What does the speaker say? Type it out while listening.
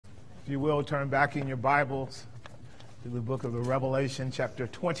you will, turn back in your Bibles to the book of the Revelation, chapter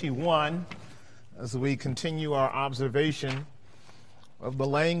 21, as we continue our observation of the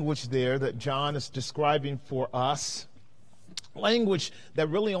language there that John is describing for us. Language that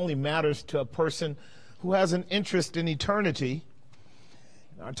really only matters to a person who has an interest in eternity.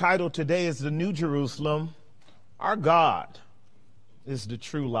 Our title today is The New Jerusalem. Our God is the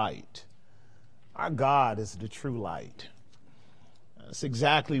true light. Our God is the true light. That's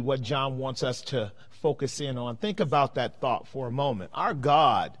exactly what John wants us to focus in on. Think about that thought for a moment. Our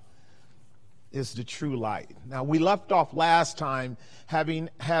God is the true light. Now, we left off last time having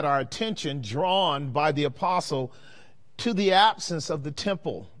had our attention drawn by the apostle to the absence of the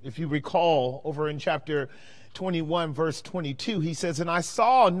temple. If you recall, over in chapter 21, verse 22, he says, "And I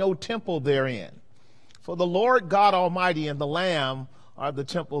saw no temple therein, for the Lord God Almighty and the Lamb are the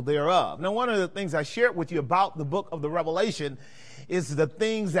temple thereof." Now, one of the things I shared with you about the book of the Revelation is the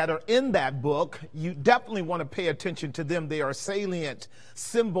things that are in that book. You definitely want to pay attention to them. They are salient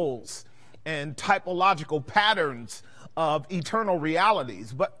symbols and typological patterns of eternal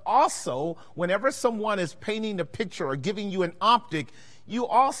realities. But also, whenever someone is painting a picture or giving you an optic, you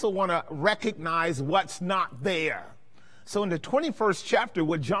also want to recognize what's not there. So in the 21st chapter,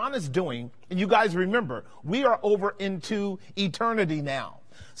 what John is doing, and you guys remember, we are over into eternity now.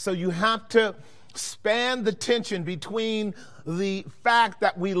 So you have to span the tension between the fact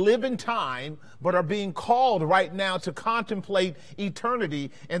that we live in time but are being called right now to contemplate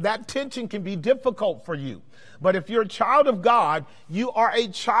eternity, and that tension can be difficult for you. But if you're a child of God, you are a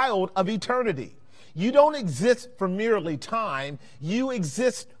child of eternity. You don't exist for merely time, you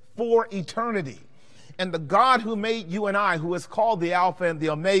exist for eternity. And the God who made you and I, who is called the Alpha and the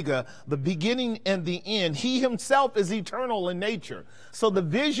Omega, the beginning and the end, he himself is eternal in nature. So the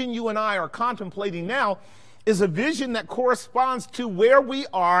vision you and I are contemplating now is a vision that corresponds to where we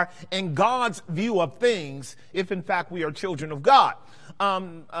are in God's view of things, if in fact we are children of God.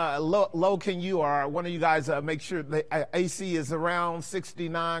 Lo, can you or one of you guys make sure the AC is around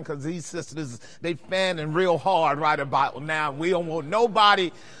 69, because these sisters, they fanning real hard right about now. We don't want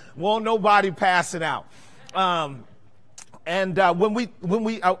nobody passing out. I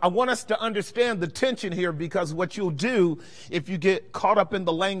want us to understand the tension here, because what you'll do if you get caught up in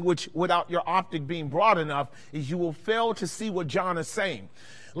the language without your optic being broad enough is you will fail to see what John is saying.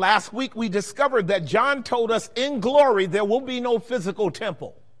 Last week we discovered that John told us in glory there will be no physical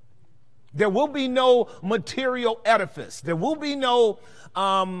temple. There will be no material edifice. There will be no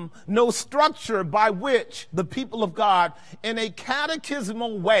structure by which the people of God in a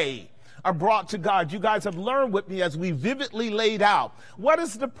catechismal way are brought to God. You guys have learned with me as we vividly laid out what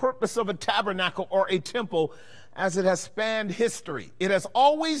is the purpose of a tabernacle or a temple as it has spanned history. It has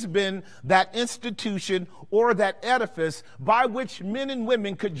always been that institution or that edifice by which men and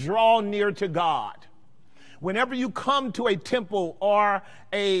women could draw near to God. Whenever you come to a temple or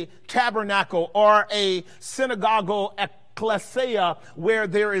a tabernacle or a synagogue ecclesia where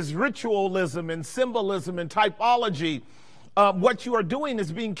there is ritualism and symbolism and typology, what you are doing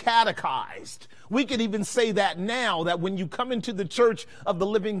is being catechized. We could even say that now, that when you come into the church of the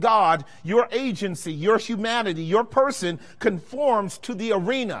living God, your agency, your humanity, your person conforms to the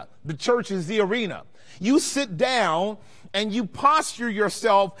arena. The church is the arena. You sit down and you posture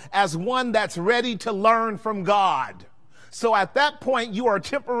yourself as one that's ready to learn from God. So at that point, you are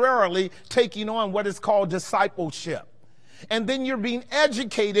temporarily taking on what is called discipleship. And then you're being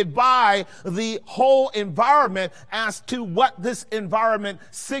educated by the whole environment as to what this environment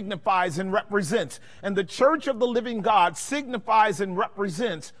signifies and represents. And the church of the living God signifies and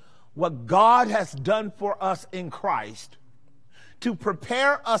represents what God has done for us in Christ to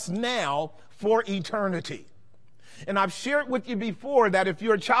prepare us now for eternity. And I've shared with you before that if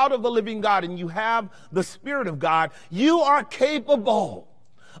you're a child of the living God and you have the Spirit of God, you are capable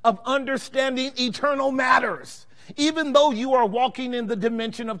of understanding eternal matters, even though you are walking in the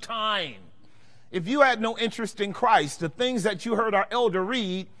dimension of time. If you had no interest in Christ, the things that you heard our elder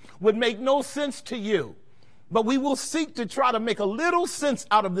read would make no sense to you. But we will seek to try to make a little sense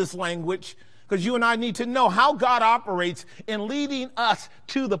out of this language, because you and I need to know how God operates in leading us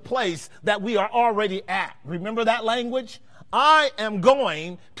to the place that we are already at. Remember that language? I am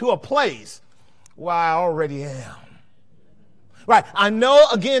going to a place where I already am. Right. I know,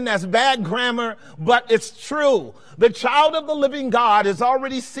 again, that's bad grammar, but it's true. The child of the living God is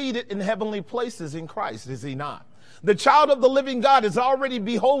already seated in heavenly places in Christ, is he not? The child of the living God is already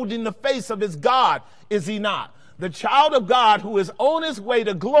beholding the face of his God, is he not? The child of God who is on his way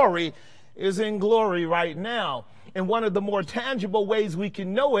to glory is in glory right now. And one of the more tangible ways we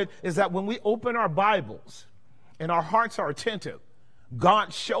can know it is that when we open our Bibles and our hearts are attentive,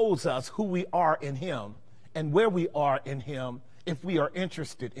 God shows us who we are in him and where we are in him if we are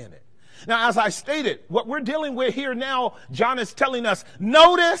interested in it. Now, as I stated, what we're dealing with here now, John is telling us,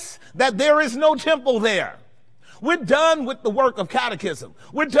 notice that there is no temple there. We're done with the work of catechism.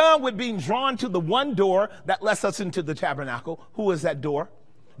 We're done with being drawn to the one door that lets us into the tabernacle. Who is that door?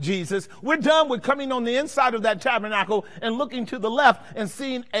 Jesus. We're done with coming on the inside of that tabernacle and looking to the left and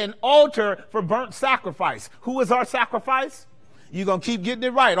seeing an altar for burnt sacrifice. Who is our sacrifice? You're going to keep getting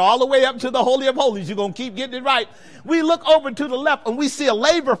it right. All the way up to the Holy of Holies, you're going to keep getting it right. We look over to the left and we see a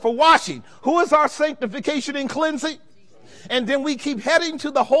laver for washing. Who is our sanctification and cleansing? And then we keep heading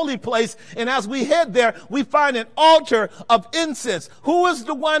to the holy place. And as we head there, we find an altar of incense. Who is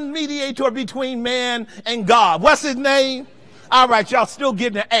the one mediator between man and God? What's his name? All right, y'all still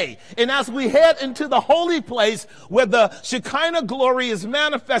getting an A. And as we head into the holy place where the Shekinah glory is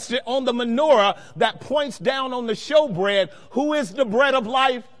manifested on the menorah that points down on the showbread, who is the bread of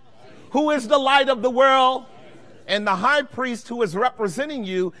life? Who is the light of the world? And the high priest who is representing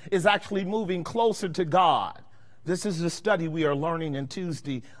you is actually moving closer to God. This is the study we are learning in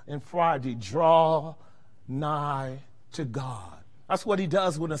Tuesday and Friday. Draw nigh to God. That's what he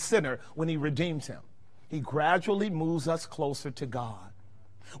does with a sinner when he redeems him. He gradually moves us closer to God.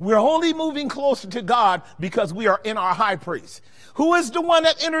 We're only moving closer to God because we are in our high priest. Who is the one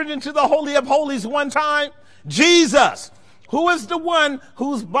that entered into the Holy of Holies one time? Jesus. Who is the one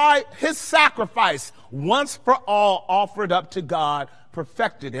who's by his sacrifice once for all offered up to God,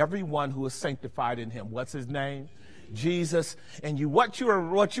 perfected everyone who is sanctified in him. What's his name? Jesus. And what you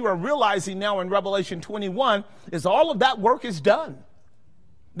are realizing now in Revelation 21 is all of that work is done.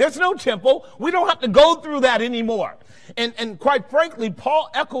 There's no temple. We don't have to go through that anymore. And quite frankly, Paul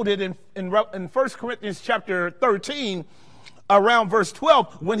echoed it in 1 Corinthians chapter 13, around verse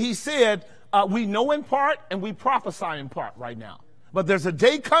 12, when he said, we know in part and we prophesy in part right now. But there's a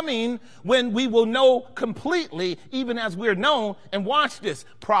day coming when we will know completely, even as we're known. And watch this.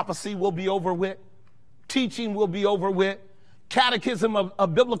 Prophecy will be over with. Teaching will be over with. Catechism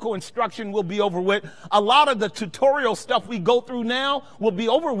of biblical instruction will be over with. A lot of the tutorial stuff we go through now will be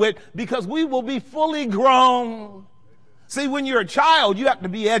over with because we will be fully grown. See, when you're a child, you have to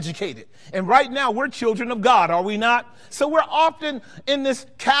be educated. And right now, we're children of God, are we not? So we're often in this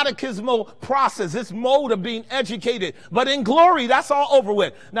catechismal process, this mode of being educated. But in glory, that's all over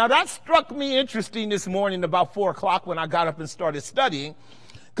with. Now, that struck me interesting this morning about 4 o'clock when I got up and started studying.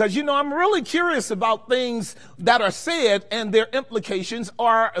 Because, you know, I'm really curious about things that are said and their implications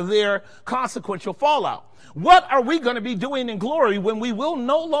or their consequential fallout. What are we going to be doing in glory when we will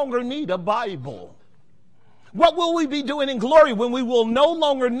no longer need a Bible? What will we be doing in glory when we will no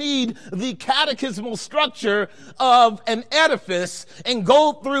longer need the catechismal structure of an edifice and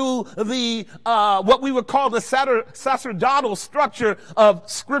go through the what we would call the sacerdotal structure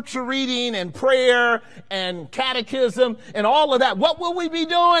of scripture reading and prayer and catechism and all of that? What will we be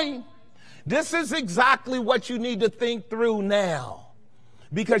doing? This is exactly what you need to think through now,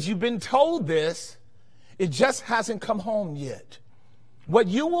 because you've been told this. It just hasn't come home yet. What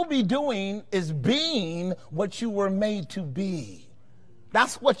you will be doing is being what you were made to be.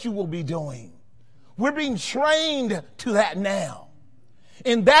 That's what you will be doing. We're being trained to that now.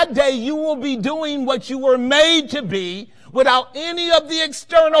 In that day, you will be doing what you were made to be without any of the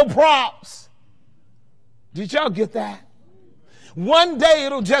external props. Did y'all get that? One day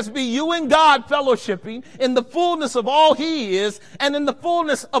it'll just be you and God fellowshipping in the fullness of all he is and in the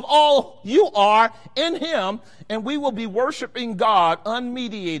fullness of all you are in him. And we will be worshiping God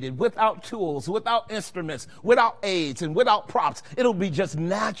unmediated, without tools, without instruments, without aids, and without props. It'll be just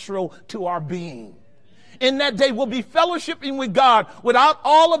natural to our being. In that day, we'll be fellowshipping with God without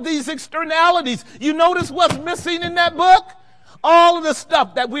all of these externalities. You notice what's missing in that book? All of the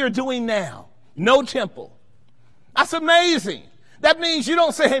stuff that we're doing now. No temple. That's amazing. That means you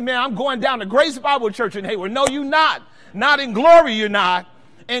don't say, hey, man, I'm going down to Grace Bible Church in Hayward. No, you're not. Not in glory, you're not.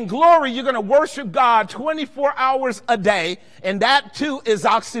 In glory, you're going to worship God 24 hours a day. And that, too, is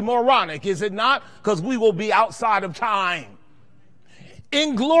oxymoronic, is it not? Because we will be outside of time.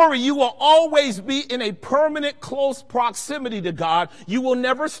 In glory, you will always be in a permanent close proximity to God. You will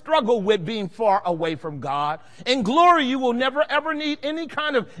never struggle with being far away from God. In glory, you will never, ever need any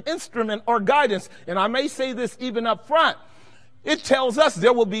kind of instrument or guidance. And I may say this even up front. It tells us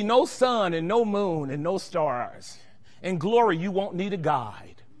there will be no sun and no moon and no stars. In glory, you won't need a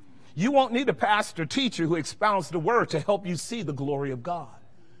guide. You won't need a pastor, teacher who expounds the word to help you see the glory of God,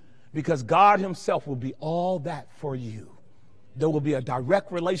 because God himself will be all that for you. There will be a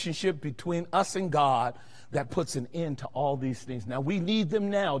direct relationship between us and God that puts an end to all these things. Now, we need them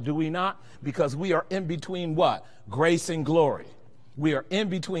now, do we not? Because we are in between what? Grace and glory. We are in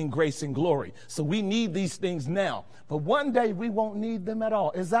between grace and glory. So we need these things now. But one day we won't need them at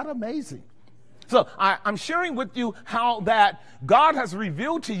all. Is that amazing? So I'm sharing with you how that God has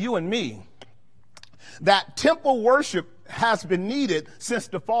revealed to you and me that temple worship has been needed since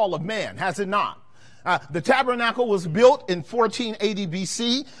the fall of man, has it not? The tabernacle was built in 1480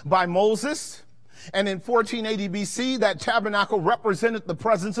 BC by Moses. And in 1480 BC, that tabernacle represented the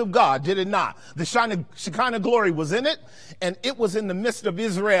presence of God, did it not? The Shekinah glory was in it, and it was in the midst of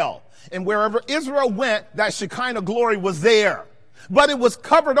Israel. And wherever Israel went, that Shekinah glory was there. But it was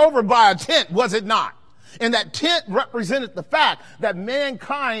covered over by a tent, was it not? And that tent represented the fact that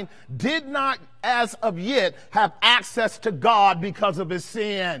mankind did not, as of yet, have access to God because of his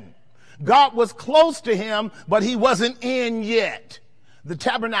sin. God was close to him, but he wasn't in yet. The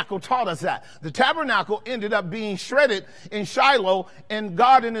tabernacle taught us that. The tabernacle ended up being shredded in Shiloh, and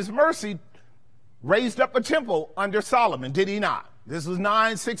God in his mercy raised up a temple under Solomon, did he not? This was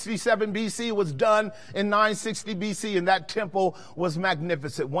 967 BC. It was done in 960 BC, and that temple was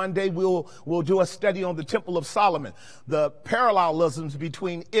magnificent. One day we'll do a study on the Temple of Solomon, the parallelisms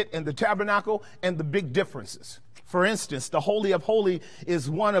between it and the tabernacle, and the big differences. For instance, the Holy of Holies is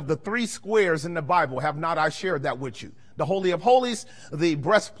one of the 3 squares in the Bible. Have not I shared that with you? The Holy of Holies, the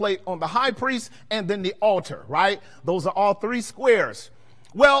breastplate on the high priest, and then the altar, right? Those are all 3 squares.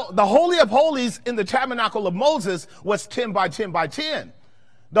 Well, the Holy of Holies in the tabernacle of Moses was 10 by 10 by 10.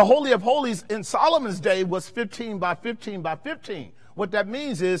 The Holy of Holies in Solomon's day was 15 by 15 by 15. What that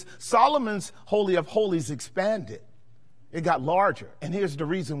means is Solomon's Holy of Holies expanded. It got larger. And here's the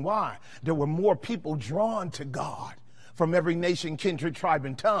reason why. There were more people drawn to God from every nation, kindred, tribe,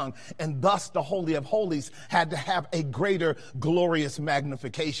 and tongue. And thus the Holy of Holies had to have a greater glorious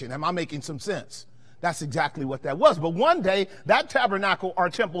magnification. Am I making some sense? That's exactly what that was. But one day, that tabernacle or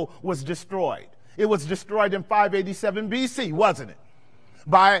temple was destroyed. It was destroyed in 587 BC, wasn't it?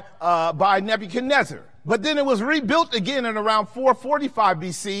 By Nebuchadnezzar. But then it was rebuilt again in around 445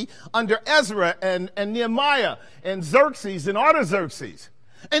 BC under Ezra and Nehemiah and Xerxes and Artaxerxes.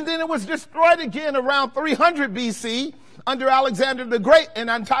 And then it was destroyed again around 300 BC under Alexander the Great and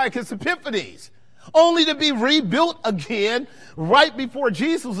Antiochus Epiphanes, only to be rebuilt again right before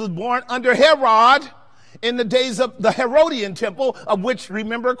Jesus was born under Herod in the days of the Herodian temple, of which,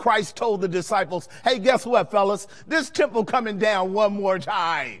 remember, Christ told the disciples, hey, guess what, fellas? This temple coming down one more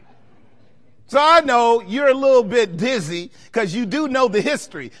time. So I know you're a little bit dizzy because you do know the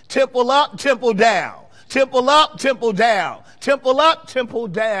history. Temple up, temple down. Temple up, temple down. Temple up, temple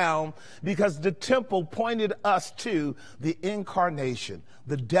down. Because the temple pointed us to the incarnation,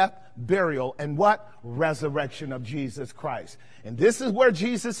 the death, burial, and what? Resurrection of Jesus Christ. And this is where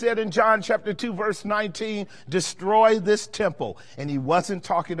Jesus said in John chapter 2, verse 19, destroy this temple. And he wasn't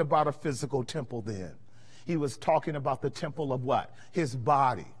talking about a physical temple then. He was talking about the temple of what? His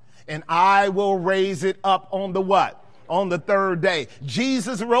body. And I will raise it up on the what? On the 3rd day.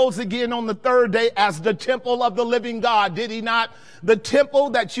 Jesus rose again on the 3rd day as the temple of the living God, did he not? The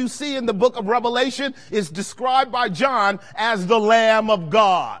temple that you see in the book of Revelation is described by John as the Lamb of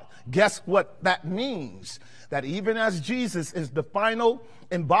God. Guess what that means? That even as Jesus is the final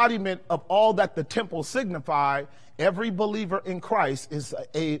embodiment of all that the temple signified, every believer in Christ is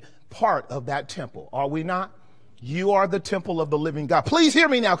a part of that temple. Are we not? You are the temple of the living God. Please hear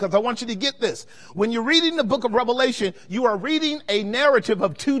me now, because I want you to get this. When you're reading the book of Revelation, you are reading a narrative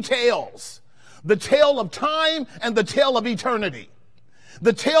of 2 tales. The tale of time and the tale of eternity.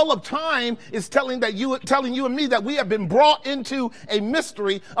 The tale of time is telling you and me that we have been brought into a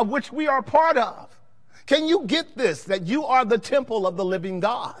mystery of which we are part of. Can you get this? That you are the temple of the living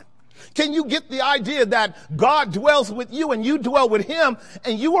God. Can you get the idea that God dwells with you and you dwell with him,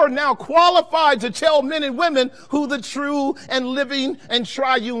 and you are now qualified to tell men and women who the true and living and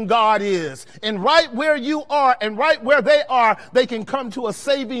triune God is? And right where you are and right where they are, they can come to a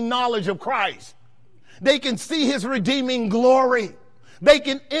saving knowledge of Christ. They can see his redeeming glory. They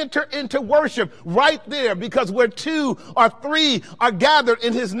can enter into worship right there, because where 2 or 3 are gathered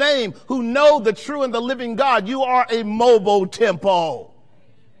in his name who know the true and the living God, you are a mobile temple.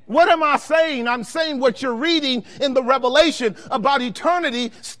 What am I saying? I'm saying what you're reading in the Revelation about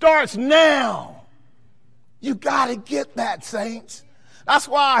eternity starts now. You got to get that, saints. That's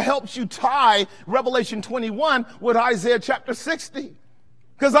why I helped you tie Revelation 21 with Isaiah chapter 60.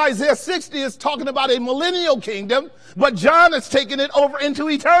 Because Isaiah 60 is talking about a millennial kingdom, but John is taking it over into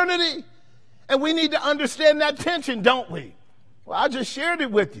eternity. And we need to understand that tension, don't we? Well, I just shared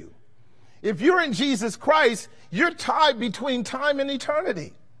it with you. If you're in Jesus Christ, you're tied between time and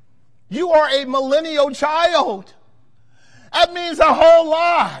eternity. You are a millennial child. That means a whole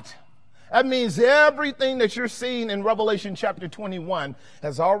lot. That means everything that you're seeing in Revelation chapter 21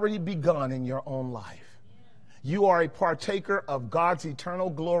 has already begun in your own life. You are a partaker of God's eternal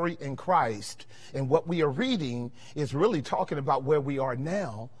glory in Christ. And what we are reading is really talking about where we are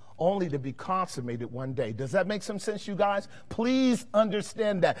now, only to be consummated one day. Does that make some sense, you guys? Please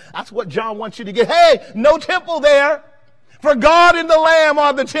understand that. That's what John wants you to get. Hey, no temple there. For God and the Lamb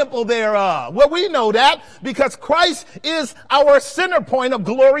are the temple thereof. Well, we know that because Christ is our center point of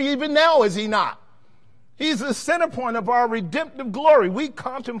glory even now, is he not? He's the center point of our redemptive glory. We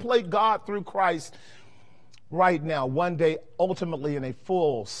contemplate God through Christ right now, one day, ultimately in a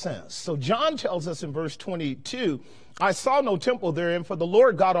full sense. So John tells us in verse 22, I saw no temple therein, for the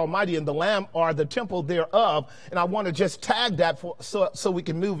Lord God Almighty and the Lamb are the temple thereof. And I want to just tag that so we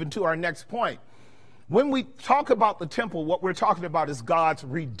can move into our next point. When we talk about the temple, what we're talking about is God's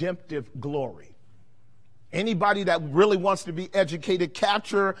redemptive glory. Anybody that really wants to be educated,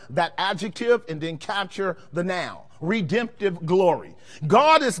 capture that adjective and then capture the noun. Redemptive glory.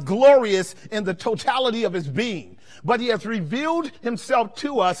 God is glorious in the totality of his being, but he has revealed himself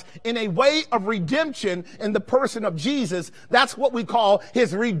to us in a way of redemption in the person of Jesus. That's what we call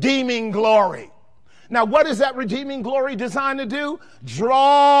his redeeming glory. Now, what is that redeeming glory designed to do?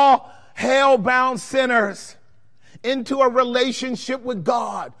 Draw hell-bound sinners into a relationship with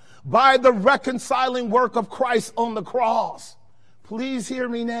God by the reconciling work of Christ on the cross. Please hear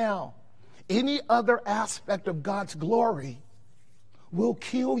me now. Any other aspect of God's glory will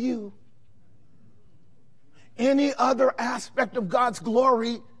kill you. Any other aspect of God's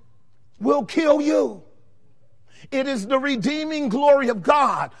glory will kill you. It is the redeeming glory of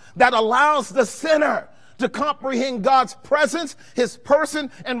God that allows the sinner to comprehend God's presence, his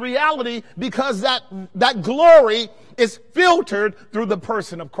person, and reality, because that glory is filtered through the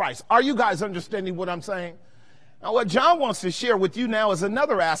person of Christ. Are you guys understanding what I'm saying? Now, what John wants to share with you now is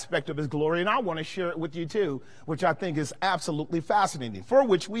another aspect of his glory, and I want to share it with you too, which I think is absolutely fascinating, for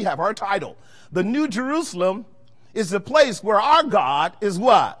which we have our title. The New Jerusalem is the place where our God is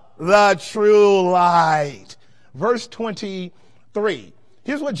what? The true light. Verse 23.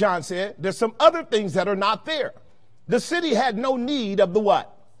 Here's what John said. There's some other things that are not there. The city had no need of the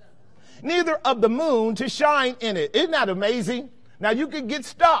what? Neither of the moon to shine in it. Isn't that amazing? Now, you could get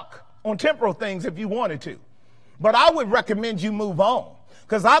stuck on temporal things if you wanted to. But I would recommend you move on,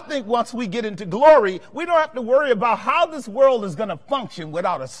 because I think once we get into glory, we don't have to worry about how this world is going to function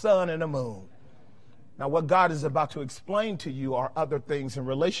without a sun and a moon. Now, what God is about to explain to you are other things in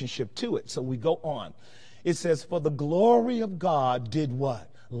relationship to it. So we go on. It says, for the glory of God did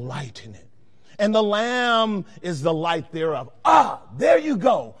what? Lighten it. And the Lamb is the light thereof. Ah, there you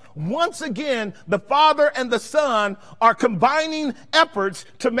go. Once again, the Father and the Son are combining efforts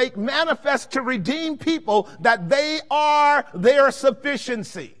to make manifest, to redeem people, that they are their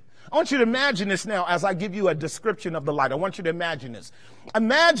sufficiency. I want you to imagine this now as I give you a description of the light. I want you to imagine this.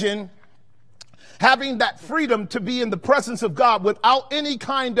 Imagine having that freedom to be in the presence of God without any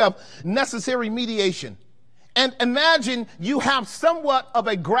kind of necessary mediation. And imagine you have somewhat of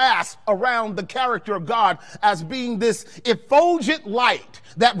a grasp around the character of God as being this effulgent light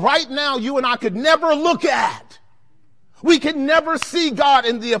that right now you and I could never look at. We could never see God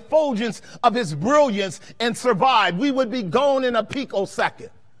in the effulgence of his brilliance and survive. We would be gone in a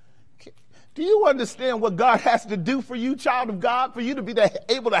picosecond. Do you understand what God has to do for you, child of God, for you to be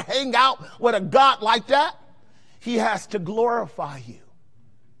able to hang out with a God like that? He has to glorify you.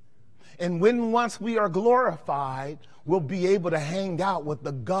 And when once we are glorified, we'll be able to hang out with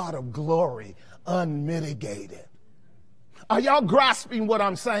the God of glory unmitigated. Are y'all grasping what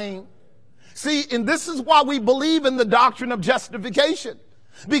I'm saying? See, and this is why we believe in the doctrine of justification,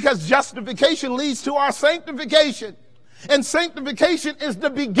 because justification leads to our sanctification. And sanctification is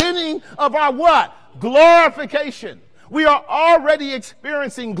the beginning of our what? Glorification. We are already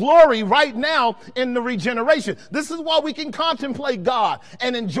experiencing glory right now in the regeneration. This is why we can contemplate God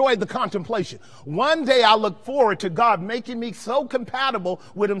and enjoy the contemplation. One day I look forward to God making me so compatible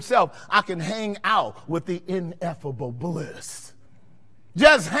with himself, I can hang out with the ineffable bliss.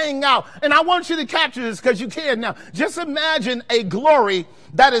 Just hang out. And I want you to capture this because you can now. Just imagine a glory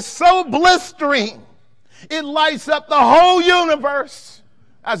that is so blistering, it lights up the whole universe.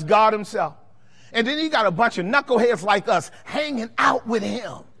 That's God himself. And then he got a bunch of knuckleheads like us hanging out with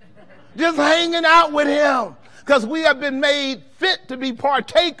him. Just hanging out with him. Because we have been made fit to be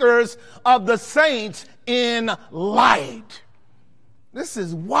partakers of the saints in light. This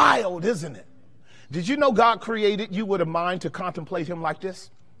is wild, isn't it? Did you know God created you with a mind to contemplate him like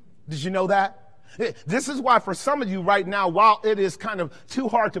this? Did you know that? This is why for some of you right now, while it is kind of too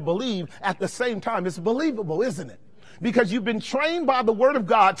hard to believe, at the same time, it's believable, isn't it? because you've been trained by the word of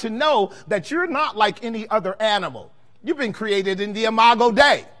God to know that you're not like any other animal. You've been created in the imago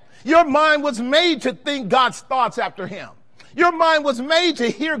Dei. Your mind was made to think God's thoughts after him. Your mind was made to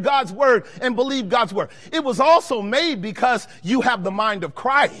hear God's word and believe God's word. It was also made because you have the mind of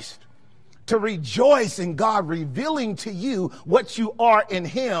Christ, to rejoice in God revealing to you what you are in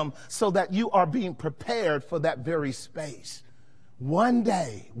him, so that you are being prepared for that very space. One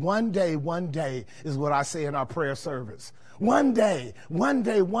day is what I say in our prayer service. One day,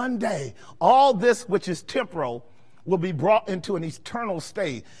 all this which is temporal will be brought into an eternal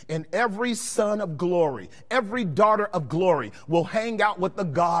state, and every son of glory, every daughter of glory will hang out with the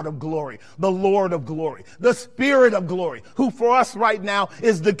God of glory, the Lord of glory, the Spirit of glory, who for us right now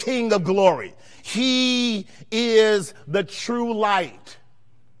is the King of glory. He is the true light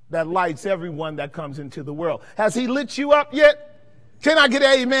that lights everyone that comes into the world. Has he lit you up yet? Can I get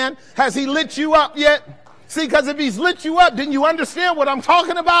an amen? Has he lit you up yet? See, because if he's lit you up, then you understand what I'm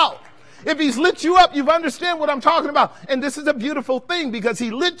talking about. If he's lit you up, you understand what I'm talking about. And this is a beautiful thing, because he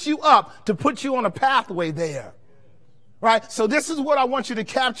lit you up to put you on a pathway there. Right? So this is what I want you to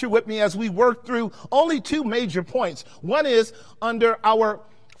capture with me as we work through only two major points. One is under our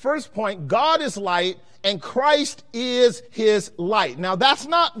first point, God is light and Christ is his light. Now, that's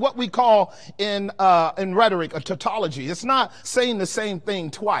not what we call in rhetoric a tautology. It's not saying the same thing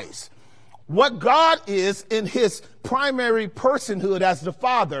twice. What God is in his primary personhood as the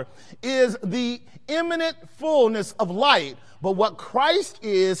Father is the immanent fullness of light. But what Christ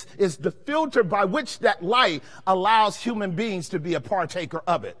is the filter by which that light allows human beings to be a partaker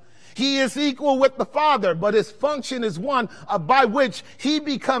of it. He is equal with the Father, but his function is one by which he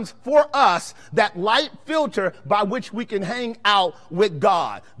becomes for us that light filter by which we can hang out with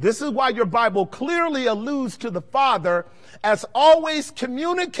God. This is why your Bible clearly alludes to the Father as always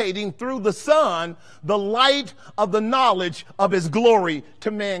communicating through the Son the light of the knowledge of his glory to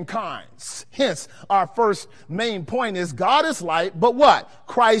mankind. Hence, our first main point is God is light, but what?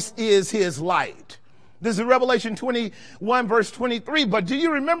 Christ is his light. This is Revelation 21, verse 23. But do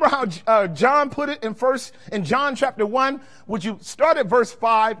you remember how John put it in John chapter 1? Would you start at verse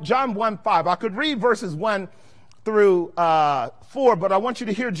 5, John 1, 5. I could read verses 1 through 4, but I want you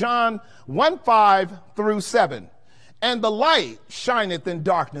to hear John 1, 5 through 7. And the light shineth in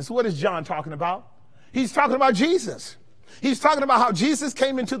darkness. What is John talking about? He's talking about Jesus. He's talking about how Jesus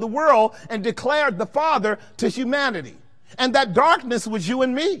came into the world and declared the Father to humanity. And that darkness was you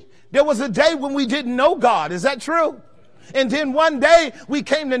and me. There was a day when we didn't know God. Is that true? And then one day we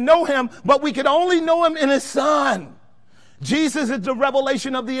came to know him, but we could only know him in his Son. Jesus is the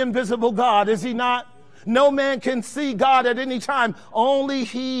revelation of the invisible God, is he not? No man can see God at any time. Only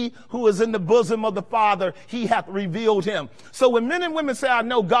he who is in the bosom of the Father, he hath revealed him. So when men and women say, I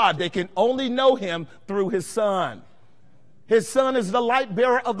know God, they can only know him through his Son. His Son is the light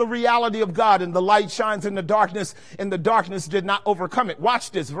bearer of the reality of God, and the light shines in the darkness, and the darkness did not overcome it.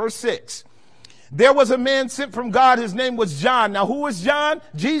 Watch this, verse 6. There was a man sent from God. His name was John. Now, who was John?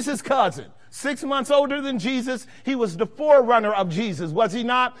 Jesus' cousin. 6 months older than Jesus. He was the forerunner of Jesus, was he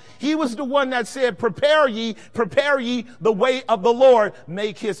not? He was the one that said, prepare ye the way of the Lord,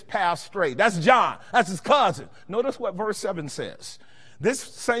 make his path straight. That's John. That's his cousin. Notice what verse 7 says. This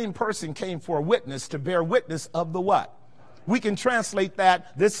same person came for a witness, to bear witness of the what? We can translate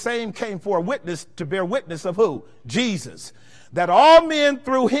that. This same came for a witness, to bear witness of who? Jesus. That all men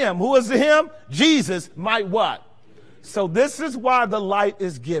through him, who is him? Jesus, might what? So this is why the light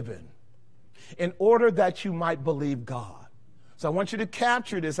is given, in order that you might believe God. So I want you to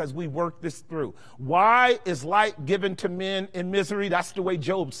capture this as we work this through. Why is light given to men in misery? That's the way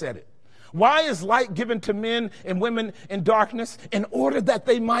Job said it. Why is light given to men and women in darkness? In order that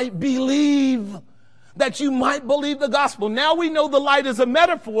they might believe. That you might believe the gospel. Now we know the light is a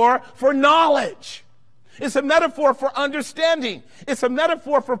metaphor for knowledge. It's a metaphor for understanding. It's a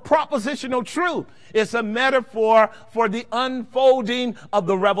metaphor for propositional truth. It's a metaphor for the unfolding of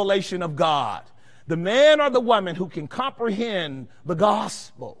the revelation of God. The man or the woman who can comprehend the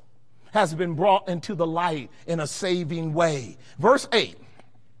gospel has been brought into the light in a saving way. Verse 8.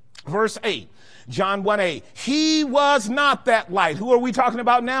 John 1:8. He was not that light. Who are we talking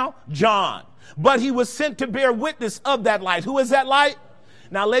about now? John. But he was sent to bear witness of that light. Who is that light?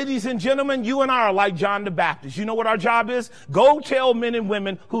 Now, ladies and gentlemen, you and I are like John the Baptist. You know what our job is? Go tell men and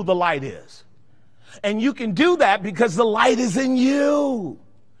women who the light is. And you can do that because the light is in you.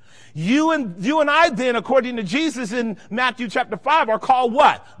 You and I then, according to Jesus in Matthew chapter 5, are called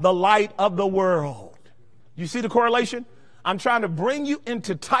what? The light of the world. You see the correlation? I'm trying to bring you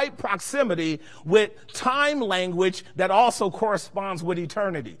into tight proximity with time language that also corresponds with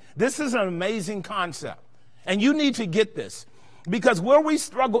eternity. This is an amazing concept. And you need to get this, because where we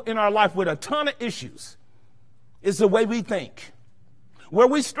struggle in our life with a ton of issues is the way we think. Where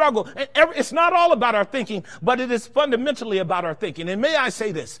we struggle, and it's not all about our thinking, but it is fundamentally about our thinking. And may I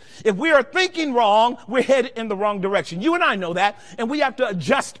say this, if we are thinking wrong, we're headed in the wrong direction. You and I know that, and we have to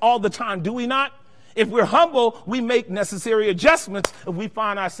adjust all the time, do we not? If we're humble, we make necessary adjustments if we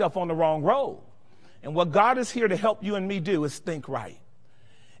find ourselves on the wrong road. And what God is here to help you and me do is think right.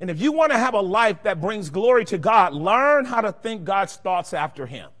 And if you want to have a life that brings glory to God, learn how to think God's thoughts after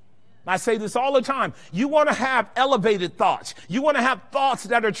him. I say this all the time. You want to have elevated thoughts. You want to have thoughts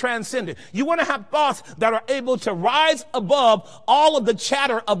that are transcendent. You want to have thoughts that are able to rise above all of the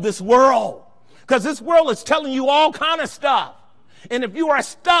chatter of this world. Because this world is telling you all kind of stuff. And if you are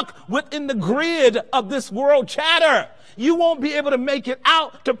stuck within the grid of this world chatter, you won't be able to make it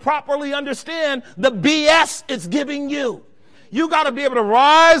out to properly understand the BS it's giving you. You got to be able to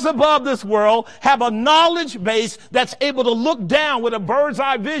rise above this world, have a knowledge base that's able to look down with a bird's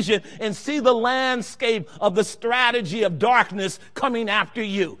eye vision and see the landscape of the strategy of darkness coming after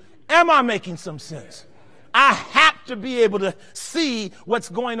you. Am I making some sense? I have to be able to see what's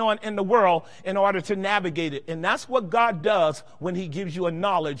going on in the world in order to navigate it. And that's what God does when he gives you a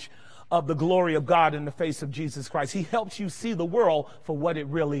knowledge of the glory of God in the face of Jesus Christ. He helps you see the world for what it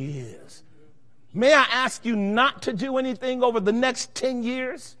really is. May I ask you not to do anything over the next 10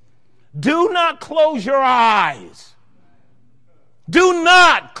 years? Do not close your eyes. Do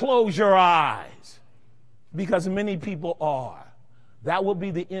not close your eyes, because many people are. That will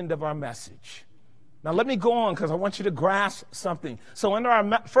be the end of our message. Now let me go on, because I want you to grasp something. So under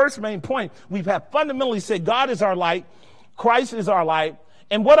our first main point, we've fundamentally said God is our light, Christ is our light,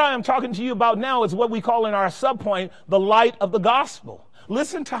 and what I am talking to you about now is what we call in our subpoint the light of the gospel.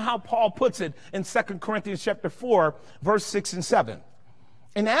 Listen to how Paul puts it in 2 Corinthians chapter 4, verse 6 and 7.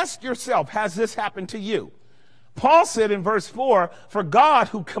 And ask yourself, has this happened to you? Paul said in verse 4, for God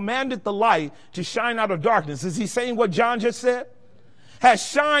who commanded the light to shine out of darkness, is he saying what John just said? Has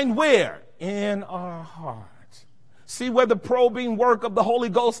shined where? In our hearts. See where the probing work of the Holy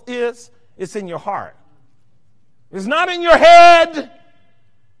Ghost is? It's in your heart. It's not in your head.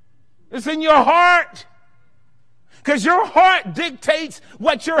 It's in your heart. Because your heart dictates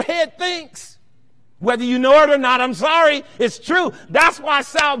what your head thinks. Whether you know it or not, I'm sorry, it's true. That's why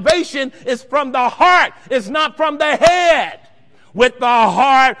salvation is from the heart. It's not from the head. With the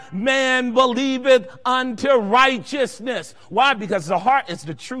heart, man believeth unto righteousness. Why? Because the heart is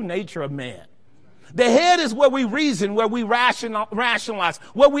the true nature of man. The head is where we reason, where we rationalize,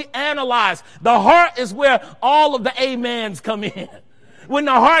 where we analyze. The heart is where all of the amens come in. When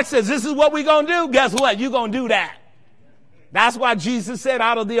the heart says, this is what we're going to do, guess what? You're going to do that. That's why Jesus said,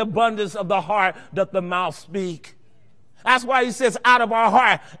 out of the abundance of the heart doth the mouth speak. That's why he says, out of our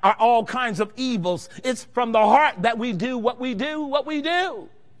heart are all kinds of evils. It's from the heart that we do what we do, what we do.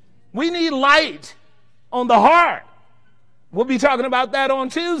 We need light on the heart. We'll be talking about that on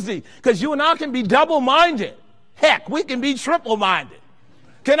Tuesday, because you and I can be double-minded. Heck, we can be triple-minded.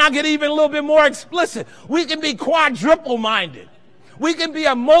 Can I get even a little bit more explicit? We can be quadruple-minded. We can be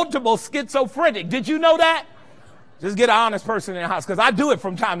a multiple schizophrenic. Did you know that? Just get an honest person in the house, because I do it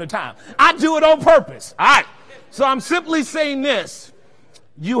from time to time. I do it on purpose. All right. So I'm simply saying this.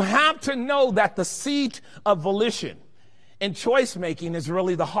 You have to know that the seat of volition and choice making is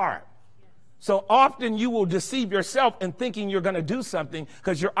really the heart. So often you will deceive yourself in thinking you're going to do something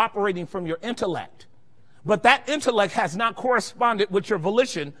because you're operating from your intellect. But that intellect has not corresponded with your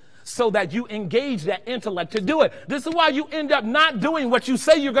volition, so that you engage that intellect to do it. This is why you end up not doing what you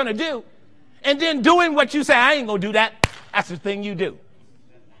say you're going to do, and then doing what you say, I ain't going to do that. That's the thing you do.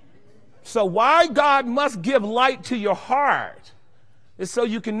 So why God must give light to your heart is so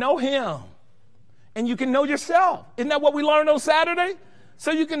you can know him and you can know yourself. Isn't that what we learned on Saturday?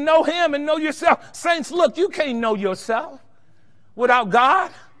 So you can know him and know yourself. Saints, look, you can't know yourself without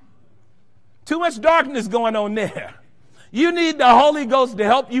God. Too much darkness going on there. You need the Holy Ghost to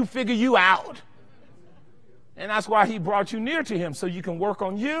help you figure you out. And that's why he brought you near to him, so you can work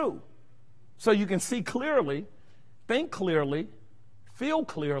on you. So you can see clearly, think clearly, feel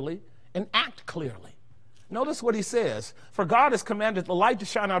clearly, and act clearly. Notice what he says. For God has commanded the light to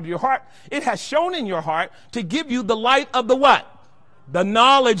shine out of your heart. It has shone in your heart to give you the light of the what? The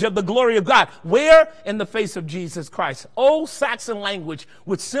knowledge of the glory of God. Where? In the face of Jesus Christ. Old Saxon language,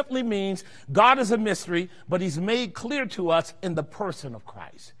 which simply means God is a mystery, but he's made clear to us in the person of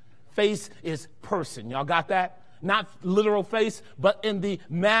Christ. Face is person. Y'all got that? Not literal face, but in the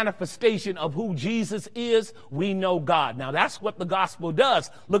manifestation of who Jesus is, we know God. Now that's what the gospel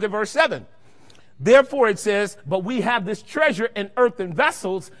does. Look at verse 7. Therefore, it says, but we have this treasure in earthen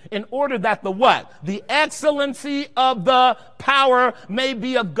vessels in order that the what? The excellency of the power may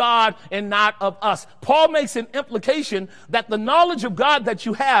be of God and not of us. Paul makes an implication that the knowledge of God that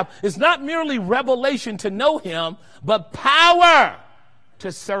you have is not merely revelation to know him, but power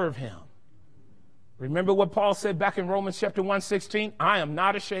to serve him. Remember what Paul said back in Romans chapter 1:16? I am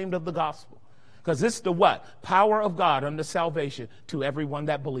not ashamed of the gospel. Because it's the what? Power of God unto salvation to everyone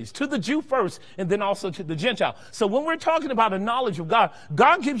that believes. To the Jew first, and then also to the Gentile. So when we're talking about a knowledge of God,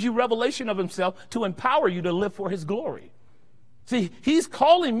 God gives you revelation of himself to empower you to live for his glory. See, he's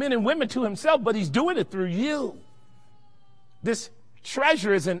calling men and women to himself, but he's doing it through you. This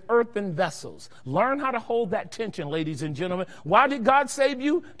treasure is in earthen vessels. Learn how to hold that tension, ladies and gentlemen. Why did God save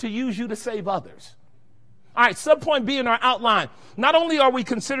you? To use you to save others. All right, subpoint B in our outline. Not only are we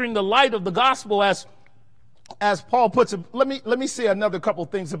considering the light of the gospel as Paul puts it, let me say another couple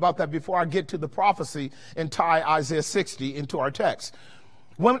things about that before I get to the prophecy and tie Isaiah 60 into our text.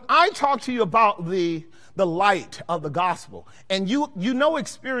 When I talk to you about the light of the gospel, and you know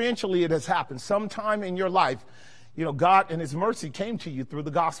experientially it has happened sometime in your life, you know, God in his mercy came to you through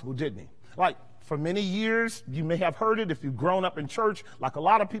the gospel, didn't he? Like, for many years, you may have heard it if you've grown up in church, like a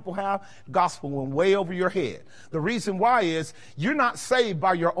lot of people have, gospel went way over your head. The reason why is you're not saved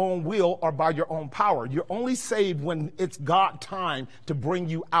by your own will or by your own power. You're only saved when it's God time to bring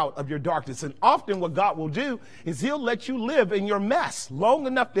you out of your darkness. And often what God will do is he'll let you live in your mess long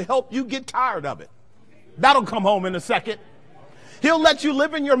enough to help you get tired of it. That'll come home in a second. He'll let you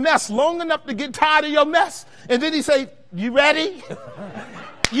live in your mess long enough to get tired of your mess. And then he say, you ready?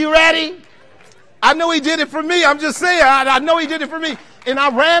 You ready? I know he did it for me. I'm just saying, I know he did it for me. And I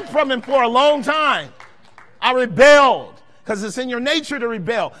ran from him for a long time. I rebelled because it's in your nature to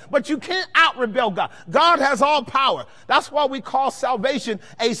rebel. But you can't out-rebel God. God has all power. That's why we call salvation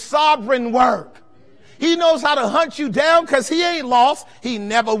a sovereign work. He knows how to hunt you down because he ain't lost. He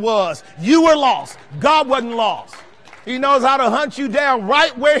never was. You were lost. God wasn't lost. He knows how to hunt you down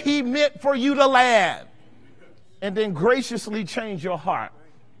right where he meant for you to land. And then graciously change your heart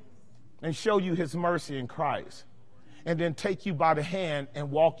and show you his mercy in Christ, and then take you by the hand and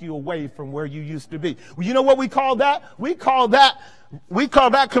walk you away from where you used to be. Well, you know what we call that? We call that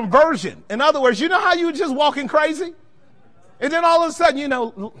conversion. In other words, you know how you were just walking crazy? And then all of a sudden, you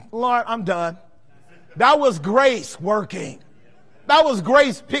know, Lord, I'm done. That was grace working. That was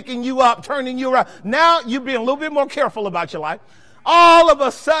grace picking you up, turning you around. Now you're being a little bit more careful about your life. All of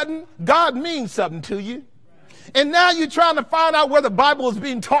a sudden, God means something to you. And now you're trying to find out where the Bible is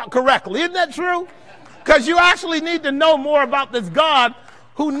being taught correctly. Isn't that true? Because you actually need to know more about this God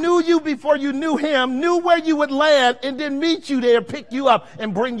who knew you before you knew him, knew where you would land, and then meet you there, pick you up,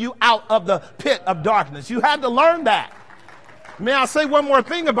 and bring you out of the pit of darkness. You had to learn that. May I say one more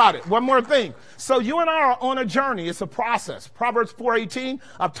thing about it? One more thing. So you and I are on a journey. It's a process. Proverbs 4:18,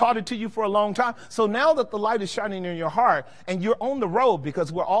 I've taught it to you for a long time. So now that the light is shining in your heart and you're on the road,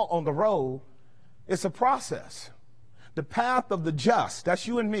 because we're all on the road, it's a process. The path of the just, that's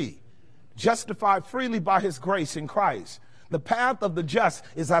you and me, justified freely by his grace in Christ. The path of the just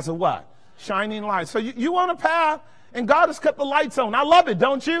is as a what? Shining light. So you on a path, and God has kept the lights on. I love it,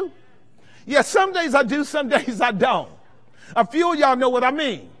 don't you? Yeah, some days I do, some days I don't. A few of y'all know what I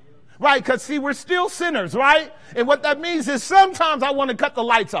mean. Right, because see, we're still sinners, right? And what that means is sometimes I want to cut the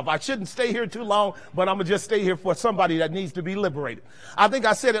lights off. I shouldn't stay here too long, but I'm going to just stay here for somebody that needs to be liberated. I think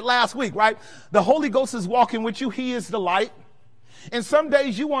I said it last week, right? The Holy Ghost is walking with you. He is the light. And some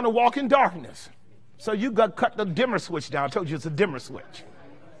days you want to walk in darkness. So you got to cut the dimmer switch down. I told you it's a dimmer switch,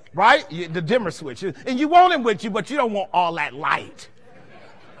 right? The dimmer switch. And you want him with you, but you don't want all that light.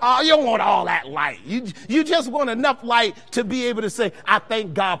 You don't want all that light. You just want enough light to be able to say, I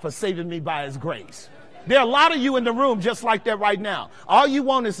thank God for saving me by his grace. There are a lot of you in the room just like that right now. All you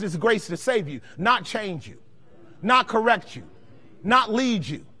want is his grace to save you, not change you, not correct you, not lead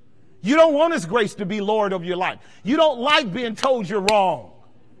you. You don't want his grace to be Lord of your life. You don't like being told you're wrong.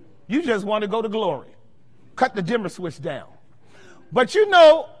 You just want to go to glory. Cut the dimmer switch down. But you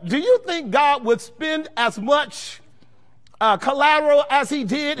know, do you think God would spend as much collateral as he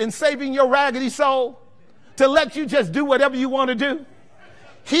did in saving your raggedy soul to let you just do whatever you want to do?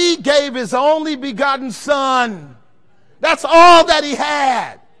 He gave his only begotten son. That's all that he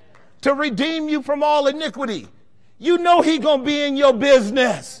had to redeem you from all iniquity. You know he gonna be in your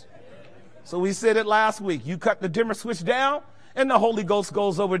business. So we said it last week. You cut the dimmer switch down and the Holy Ghost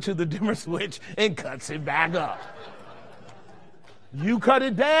goes over to the dimmer switch and cuts it back up. You cut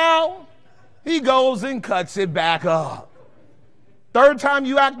it down, he goes and cuts it back up. Third time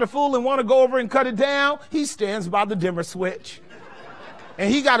you act a fool and want to go over and cut it down, he stands by the dimmer switch.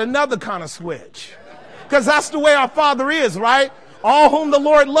 And he got another kind of switch. Because that's the way our Father is, right? All whom the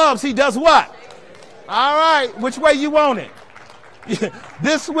Lord loves, he does what? All right, which way you want it?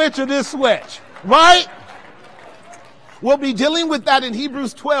 This switch or this switch, right? We'll be dealing with that in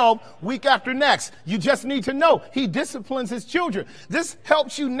Hebrews 12 week after next. You just need to know he disciplines his children. This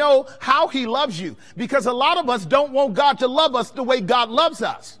helps you know how he loves you, because a lot of us don't want God to love us the way God loves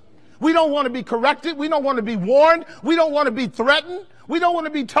us. We don't want to be corrected. We don't want to be warned. We don't want to be threatened. We don't want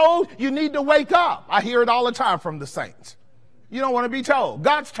to be told you need to wake up. I hear it all the time from the saints. You don't want to be told.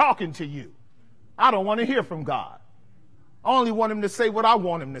 God's talking to you. I don't want to hear from God. I only want him to say what I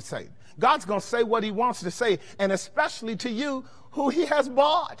want him to say. God's going to say what he wants to say, and especially to you who he has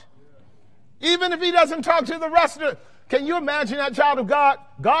bought. Even if he doesn't talk to the rest of it. Can you imagine that child of God?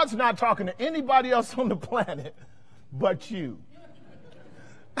 God's not talking to anybody else on the planet but you.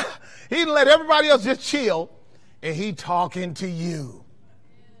 He let everybody else just chill, and he talking to you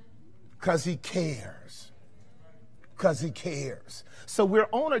because he cares. Because he cares. So we're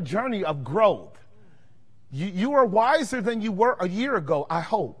on a journey of growth. You are wiser than you were a year ago, I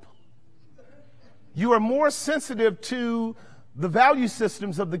hope. You are more sensitive to the value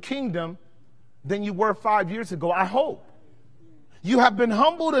systems of the kingdom than you were 5 years ago, I hope. You have been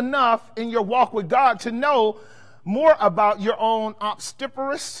humbled enough in your walk with God to know more about your own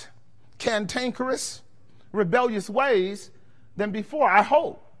obstreperous, cantankerous, rebellious ways than before, I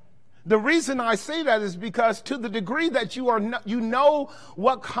hope. The reason I say that is because to the degree that you know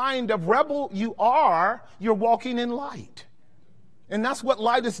what kind of rebel you are, you're walking in light. And that's what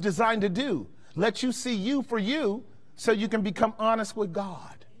light is designed to do. Let you see you for you so you can become honest with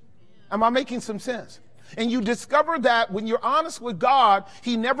God. Am I making some sense? And you discover that when you're honest with God,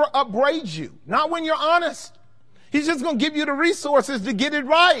 he never upbraids you. Not when you're honest. He's just going to give you the resources to get it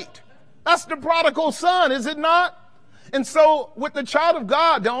right. That's the prodigal son, is it not? And so with the child of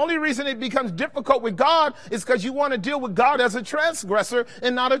God, the only reason it becomes difficult with God is because you want to deal with God as a transgressor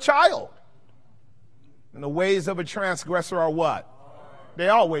and not a child. And the ways of a transgressor are what? They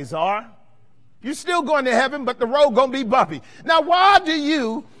always are. You're still going to heaven, but the road going to be bumpy. Now, why do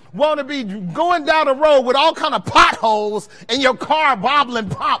you want to be going down a road with all kind of potholes and your car bobbling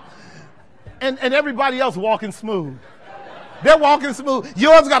pop and everybody else walking smooth? They're walking smooth.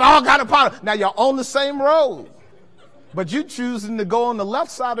 Yours got all kind of potholes. Now, you're on the same road. But you choosing to go on the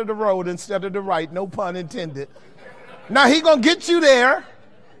left side of the road instead of the right, no pun intended. Now he gonna get you there,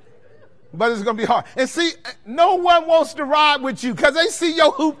 but it's gonna be hard. And see, no one wants to ride with you because they see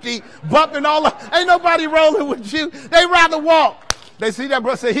your hoopty bumping all up. Ain't nobody rolling with you. They rather walk. They see that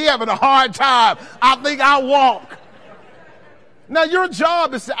brother say, he having a hard time. I think I'll walk. Now your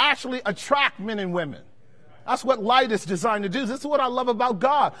job is to actually attract men and women. That's what light is designed to do. This is what I love about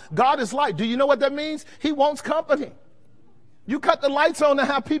God. God is light. Do you know what that means? He wants company. You cut the lights on to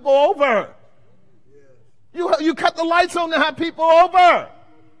have people over. You cut the lights on to have people over.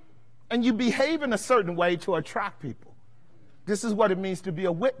 And you behave in a certain way to attract people. This is what it means to be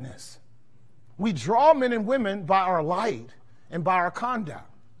a witness. We draw men and women by our light and by our conduct.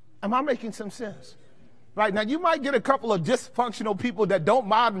 Am I making some sense? Right now, you might get a couple of dysfunctional people that don't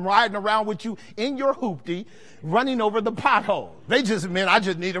mind riding around with you in your hoopty, running over the pothole. They just mean, I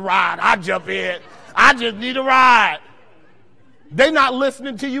just need a ride. I jump in. I just need a ride. They're not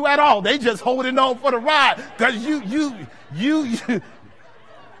listening to you at all. They just holding on for the ride because you.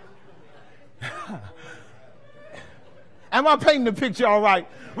 Am I painting the picture all right?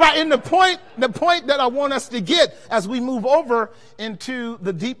 Right. And the point that I want us to get as we move over into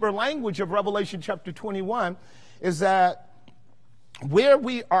the deeper language of Revelation chapter 21 is that where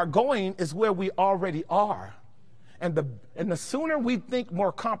we are going is where we already are. And the sooner we think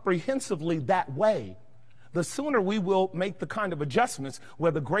more comprehensively that way, the sooner we will make the kind of adjustments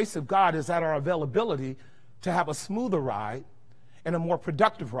where the grace of God is at our availability to have a smoother ride and a more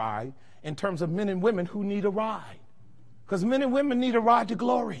productive ride in terms of men and women who need a ride. Because men and women need a ride to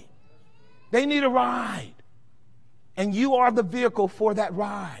glory. They need a ride. And you are the vehicle for that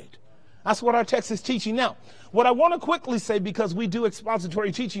ride. That's what our text is teaching. Now, what I want to quickly say, because we do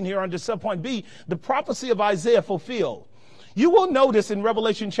expository teaching here under subpoint B, the prophecy of Isaiah fulfilled. You will notice in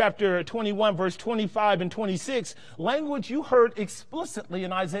Revelation chapter 21, verse 25 and 26, language you heard explicitly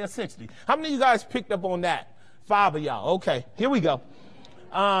in Isaiah 60. How many of you guys picked up on that? 5 of y'all. Okay, here we go.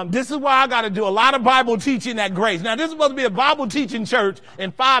 This is why I got to do a lot of Bible teaching at Grace. Now, this is supposed to be a Bible teaching church,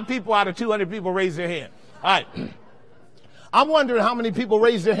 and 5 people out of 200 people raise their hand. All right. I'm wondering how many people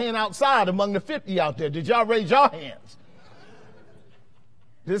raised their hand outside among the 50 out there. Did y'all raise your hands?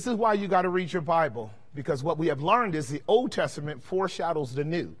 This is why you got to read your Bible. Because what we have learned is the Old Testament foreshadows the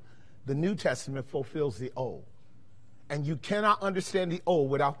New. The New Testament fulfills the Old. And you cannot understand the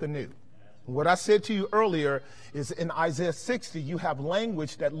old without the new. What I said to you earlier is in Isaiah 60, you have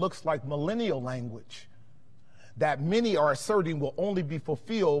language that looks like millennial language that many are asserting will only be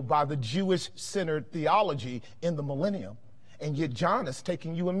fulfilled by the Jewish-centered theology in the millennium. And yet John is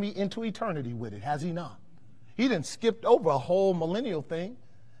taking you and me into eternity with it, has he not? He didn't skip over a whole millennial thing,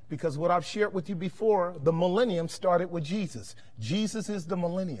 because what I've shared with you before, the millennium started with Jesus. Jesus is the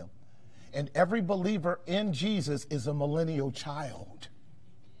millennium. And every believer in Jesus is a millennial child.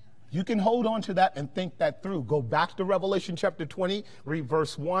 You can hold on to that and think that through. Go back to Revelation chapter 20, read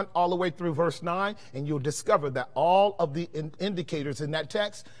verse 1 all the way through verse 9, and you'll discover that all of the indicators in that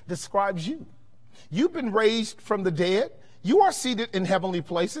text describes you. You've been raised from the dead. You are seated in heavenly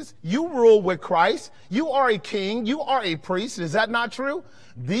places. You rule with Christ. You are a king. You are a priest. Is that not true?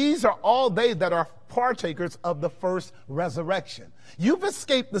 These are all they that are partakers of the first resurrection. You've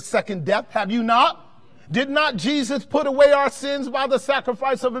escaped the second death, have you not? Did not Jesus put away our sins by the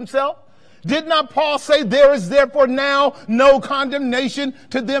sacrifice of himself? Did not Paul say, there is therefore now no condemnation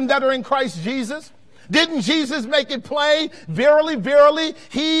to them that are in Christ Jesus? Didn't Jesus make it plain? Verily, verily,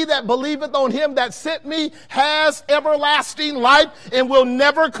 he that believeth on him that sent me has everlasting life and will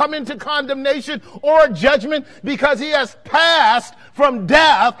never come into condemnation or judgment, because he has passed from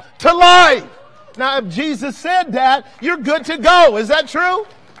death to life. Now, if Jesus said that, you're good to go. Is that true?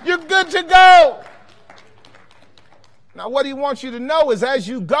 You're good to go. Now, what he wants you to know is as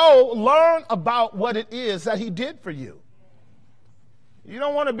you go, learn about what it is that he did for you. You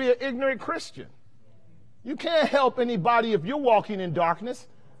don't want to be an ignorant Christian. You can't help anybody if you're walking in darkness,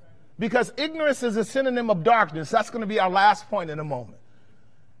 because ignorance is a synonym of darkness. That's going to be our last point in a moment.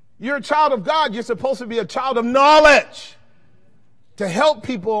 You're a child of God. You're supposed to be a child of knowledge to help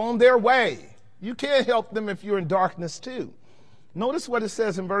people on their way. You can't help them if you're in darkness too. Notice what it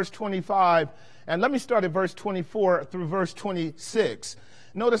says in verse 25. And let me start at verse 24 through verse 26.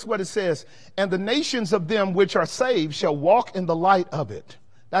 Notice what it says. And the nations of them which are saved shall walk in the light of it.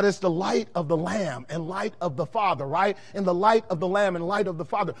 That is the light of the Lamb and light of the Father, right? In the light of the Lamb and light of the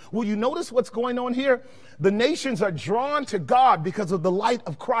Father. Will you notice what's going on here? The nations are drawn to God because of the light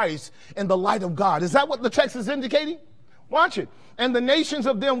of Christ and the light of God. Is that what the text is indicating? Watch it. And the nations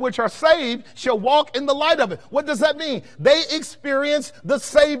of them which are saved shall walk in the light of it. What does that mean? They experience the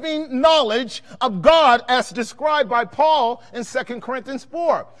saving knowledge of God as described by Paul in 2 Corinthians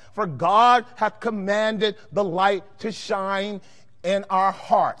 4. For God hath commanded the light to shine in our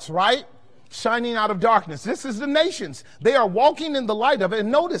hearts, right? Shining out of darkness. This is the nations. They are walking in the light of it.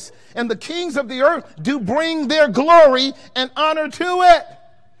 And notice, and the kings of the earth do bring their glory and honor to it.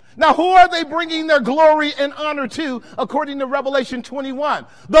 Now, who are they bringing their glory and honor to, according to Revelation 21?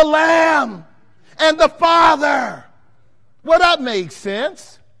 The Lamb and the Father. Well, that makes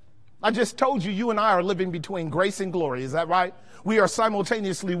sense. I just told you, you and I are living between grace and glory. Is that right? We are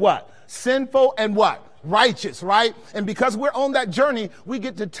simultaneously what? Sinful and what? Righteous, right? And because we're on that journey, we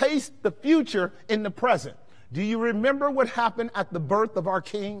get to taste the future in the present. Do you remember what happened at the birth of our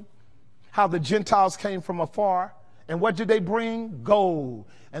King? How the Gentiles came from afar? And what did they bring? Gold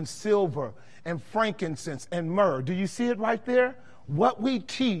and silver and frankincense and myrrh. Do you see it right there? What we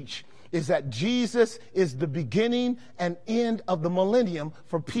teach is that Jesus is the beginning and end of the millennium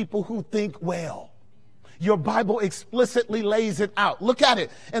for people who think well. Your Bible explicitly lays it out. Look at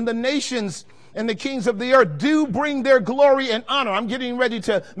it. And the nations and the kings of the earth do bring their glory and honor. I'm getting ready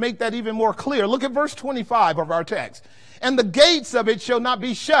to make that even more clear. Look at verse 25 of our text. And the gates of it shall not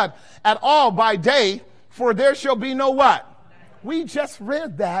be shut at all by day, for there shall be no what? We just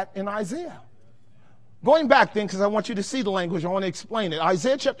read that in Isaiah. Going back then, because I want you to see the language, I want to explain it.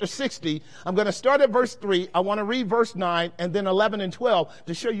 Isaiah chapter 60, I'm going to start at verse 3. I want to read verse 9 and then 11 and 12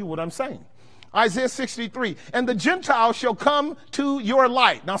 to show you what I'm saying. Isaiah 63, and the Gentiles shall come to your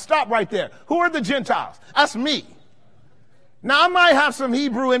light. Now stop right there. Who are the Gentiles? That's me. Now I might have some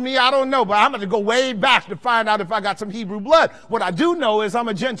Hebrew in me, I don't know, but I'm going to go way back to find out if I got some Hebrew blood. What I do know is I'm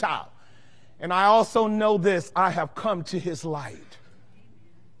a Gentile. And I also know this, I have come to his light.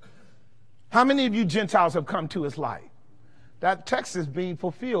 How many of you Gentiles have come to his light? That text is being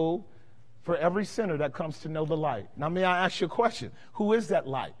fulfilled for every sinner that comes to know the light. Now may I ask you a question? Who is that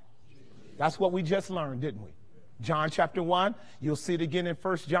light? That's what we just learned, didn't we? John chapter 1, you'll see it again in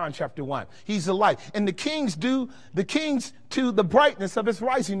 1 John chapter 1. He's the light. And the kings to the brightness of his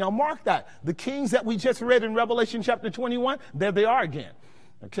rising. Now mark that. The kings that we just read in Revelation chapter 21, there they are again.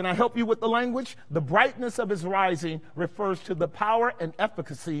 Now, can I help you with the language? The brightness of his rising refers to the power and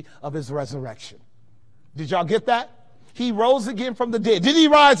efficacy of his resurrection. Did y'all get that? He rose again from the dead. Did he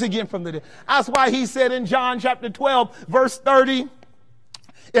rise again from the dead? That's why he said in John chapter 12, verse 30,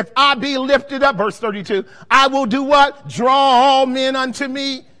 If I be lifted up, verse 32, I will do what? Draw all men unto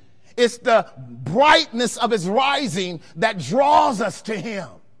me. It's the brightness of his rising that draws us to him.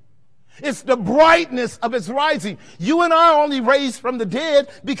 It's the brightness of his rising. You and I are only raised from the dead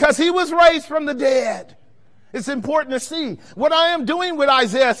because he was raised from the dead. It's important to see. What I am doing with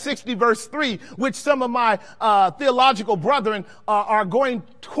Isaiah 60 verse 3, which some of my theological brethren are going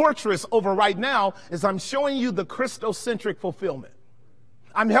torturous over right now, is I'm showing you the Christocentric fulfillment.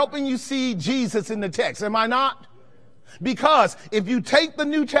 I'm helping you see Jesus in the text. Am I not? Because if you take the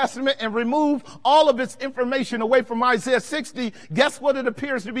New Testament and remove all of its information away from Isaiah 60, guess what it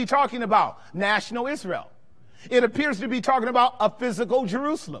appears to be talking about? National Israel. It appears to be talking about a physical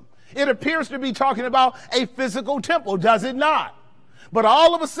Jerusalem. It appears to be talking about a physical temple, does it not? But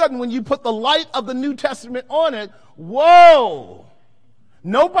all of a sudden, when you put the light of the New Testament on it, whoa!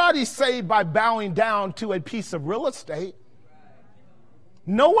 Nobody's saved by bowing down to a piece of real estate.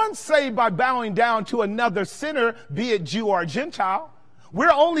 No one's saved by bowing down to another sinner, be it Jew or Gentile.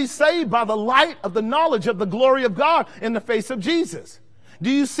 We're only saved by the light of the knowledge of the glory of God in the face of Jesus. Do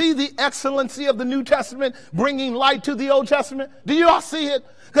you see the excellency of the New Testament bringing light to the Old Testament? Do you all see it?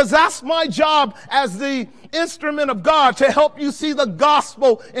 Because that's my job as the instrument of God, to help you see the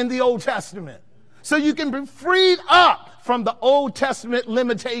gospel in the Old Testament, so you can be freed up from the Old Testament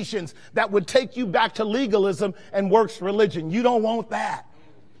limitations that would take you back to legalism and works religion. You don't want that.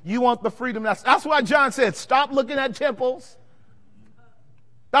 You want the freedom. That's why John said, stop looking at temples.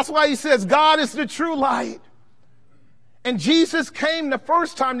 That's why he says God is the true light. And Jesus came the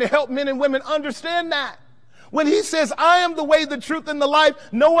first time to help men and women understand that. When he says, I am the way, the truth, and the life,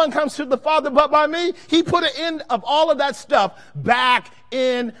 no one comes to the Father but by me, he put an end of all of that stuff back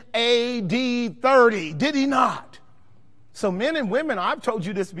in AD 30, did he not? So men and women, I've told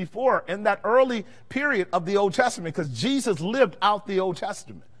you this before, in that early period of the Old Testament, because Jesus lived out the Old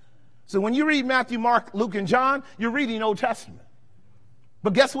Testament. So when you read Matthew, Mark, Luke, and John, you're reading Old Testament.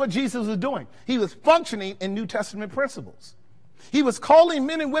 But guess what Jesus was doing? He was functioning in New Testament principles. He was calling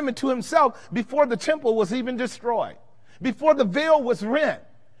men and women to himself before the temple was even destroyed, before the veil was rent,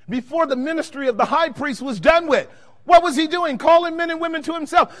 before the ministry of the high priest was done with. What was he doing? Calling men and women to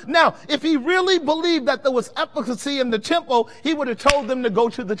himself. Now, if he really believed that there was efficacy in the temple, he would have told them to go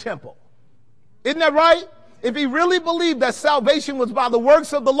to the temple. Isn't that right? If he really believed that salvation was by the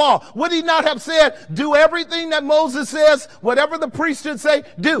works of the law, would he not have said, do everything that Moses says, whatever the priesthood say,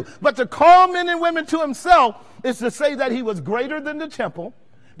 do? But to call men and women to himself is to say that he was greater than the temple,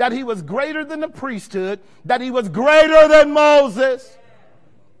 that he was greater than the priesthood, that he was greater than Moses.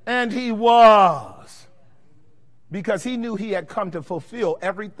 And he was. Because he knew he had come to fulfill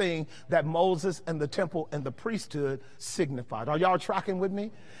everything that Moses and the temple and the priesthood signified. Are y'all tracking with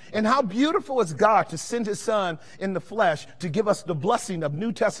me? And how beautiful is God to send his son in the flesh to give us the blessing of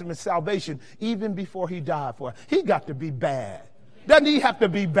New Testament salvation even before he died for us. He got to be bad. Doesn't he have to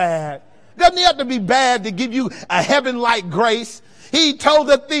be bad? Doesn't he have to be bad to give you a heaven-like grace? He told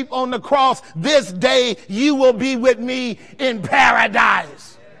the thief on the cross, this day you will be with me in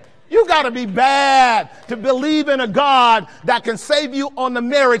paradise. You got to be bad to believe in a God that can save you on the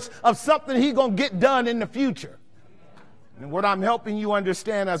merits of something he's going to get done in the future. And what I'm helping you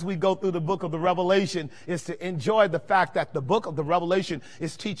understand as we go through the book of the Revelation is to enjoy the fact that the book of the Revelation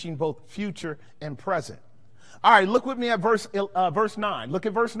is teaching both future and present. All right, look with me at verse 9. Look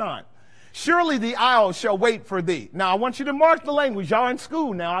at verse 9. Surely the isles shall wait for thee. Now, I want you to mark the language. Y'all in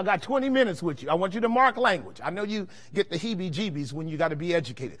school now. I got 20 minutes with you. I want you to mark language. I know you get the heebie-jeebies when you got to be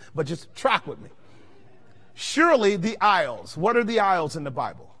educated, but just track with me. Surely the isles. What are the isles in the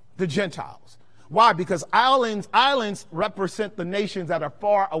Bible? The Gentiles. Why? Because islands represent the nations that are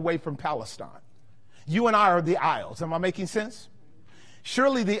far away from Palestine. You and I are the isles. Am I making sense?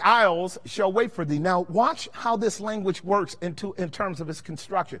 Surely the isles shall wait for thee. Now, watch how this language works in terms of its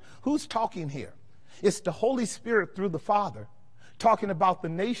construction. Who's talking here? It's the Holy Spirit through the Father talking about the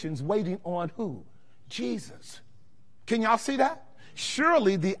nations waiting on who? Jesus. Can y'all see that?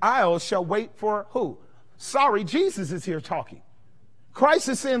 Surely the isles shall wait for who? Sorry, Jesus is here talking. Christ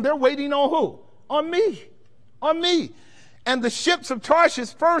is saying they're waiting on who? On me. On me. And the ships of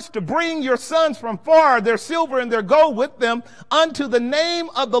Tarshish first to bring your sons from far, their silver and their gold with them, unto the name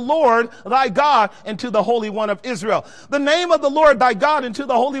of the Lord thy God and to the Holy One of Israel. The name of the Lord thy God and to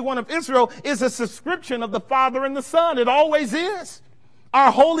the Holy One of Israel is a subscription of the Father and the Son. It always is.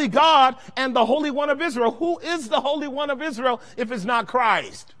 Our holy God and the Holy One of Israel. Who is the Holy One of Israel if it's not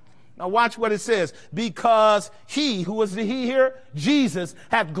Christ? Now watch what it says. Because he, who is the he here? Jesus,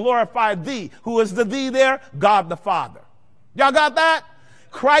 hath glorified thee. Who is the thee there? God the Father. Y'all got that?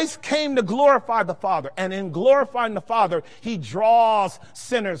 Christ came to glorify the Father, and in glorifying the Father, he draws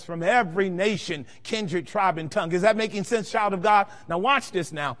sinners from every nation, kindred, tribe, and tongue. Is that making sense, child of God? Now watch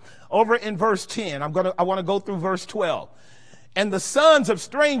this now. Over in verse 10, I want to go through verse 12. And the sons of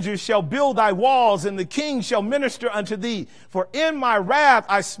strangers shall build thy walls, and the king shall minister unto thee. For in my wrath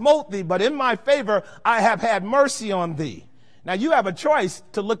I smote thee, but in my favor I have had mercy on thee. Now you have a choice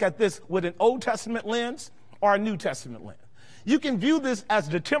to look at this with an Old Testament lens or a New Testament lens. You can view this as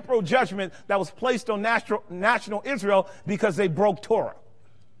the temporal judgment that was placed on national Israel because they broke Torah.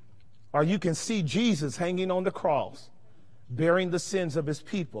 Or you can see Jesus hanging on the cross, bearing the sins of his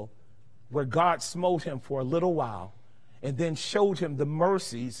people, where God smote him for a little while and then showed him the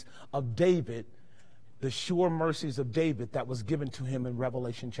mercies of David, the sure mercies of David that was given to him in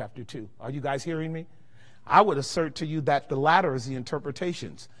Revelation chapter 2. Are you guys hearing me? I would assert to you that the latter is the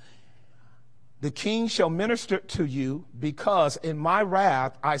interpretations. The king shall minister to you, because in my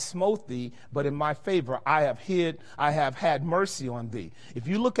wrath I smote thee, but in my favor I have had mercy on thee. If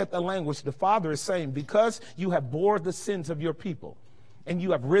you look at the language, the Father is saying, because you have bore the sins of your people and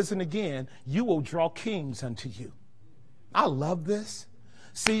you have risen again, you will draw kings unto you. I love this.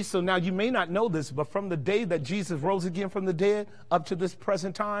 See, so now you may not know this, but from the day that Jesus rose again from the dead up to this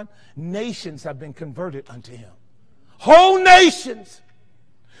present time, nations have been converted unto him. Whole nations.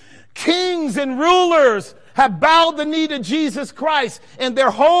 Kings and rulers have bowed the knee to Jesus Christ, and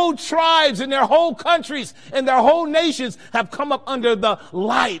their whole tribes and their whole countries and their whole nations have come up under the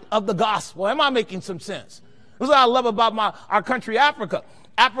light of the gospel. Am I making some sense? This is what I love about our country, Africa.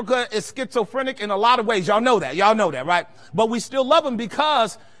 Africa is schizophrenic in a lot of ways. Y'all know that. Y'all know that, right? But we still love them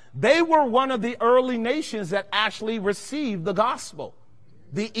because they were one of the early nations that actually received the gospel.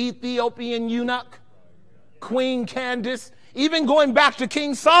 The Ethiopian eunuch, Queen Candace, even going back to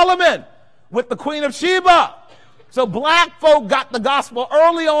King Solomon with the Queen of Sheba. So black folk got the gospel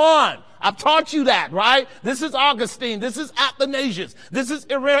early on. I've taught you that, right? This is Augustine. This is Athanasius. This is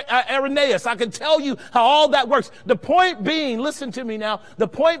Irenaeus. I can tell you how all that works. The point being, listen to me now, the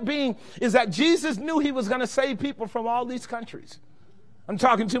point being is that Jesus knew he was going to save people from all these countries. I'm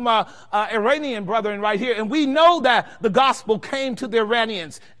talking to my Iranian brethren right here, and we know that the gospel came to the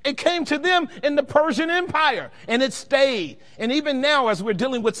Iranians. It came to them in the Persian Empire, and it stayed. And even now, as we're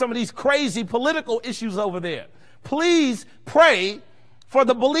dealing with some of these crazy political issues over there, please pray for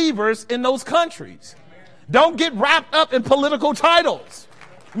the believers in those countries. Don't get wrapped up in political titles.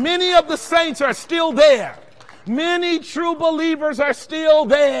 Many of the saints are still there. Many true believers are still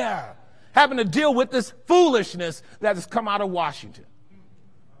there, having to deal with this foolishness that has come out of Washington.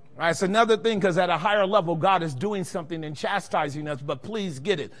 All right, it's another thing, because at a higher level, God is doing something and chastising us, but please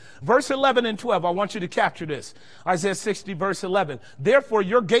get it. Verse 11 and 12, I want you to capture this. Isaiah 60, verse 11. Therefore,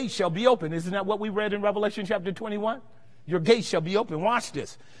 your gates shall be open. Isn't that what we read in Revelation chapter 21? Your gates shall be open. Watch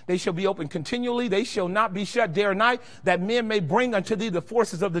this. They shall be open continually. They shall not be shut day or night, that men may bring unto thee the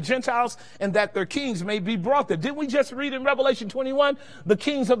forces of the Gentiles, and that their kings may be brought there. Didn't we just read in Revelation 21, the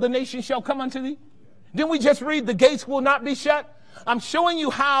kings of the nations shall come unto thee? Didn't we just read the gates will not be shut? I'm showing you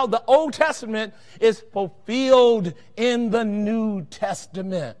how the Old Testament is fulfilled in the New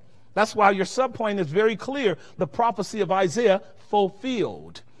Testament. That's why your subpoint is very clear. The prophecy of Isaiah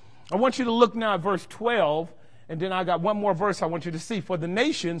fulfilled. I want you to look now at verse 12. And then I got one more verse I want you to see. For the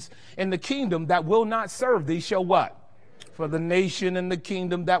nations and the kingdom that will not serve thee shall what? For the nation and the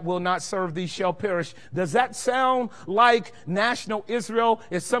kingdom that will not serve thee shall perish. Does that sound like national Israel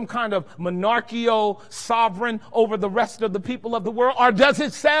is some kind of monarchical sovereign over the rest of the people of the world? Or does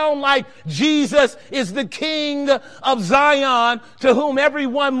it sound like Jesus is the king of Zion, to whom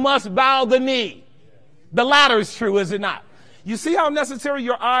everyone must bow the knee? The latter is true, is it not? You see how necessary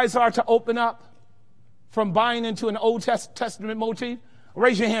your eyes are to open up from buying into an Old Testament motif?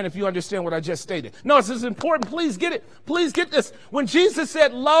 Raise your hand if you understand what I just stated. No, this is important. Please get it. Please get this. When Jesus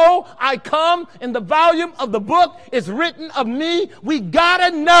said, lo, I come, in the volume of the book is written of me, we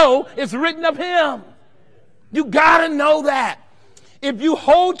gotta know it's written of him. You gotta know that. If you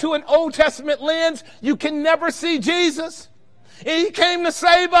hold to an Old Testament lens, you can never see Jesus. And he came to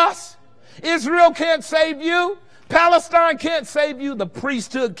save us. Israel can't save you. Palestine can't save you. The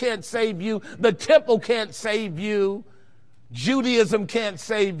priesthood can't save you. The temple can't save you. Judaism can't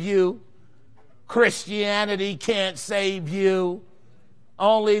save you. Christianity can't save you.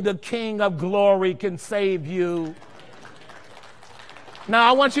 Only the King of Glory can save you. Now,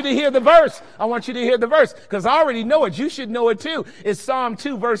 I want you to hear the verse. I want you to hear the verse, because I already know it. You should know it too. It's Psalm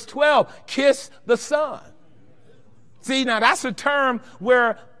 2, verse 12. Kiss the Son. See, now that's a term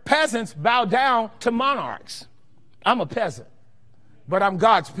where peasants bow down to monarchs. I'm a peasant, but I'm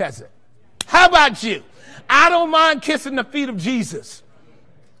God's peasant. How about you? I don't mind kissing the feet of Jesus.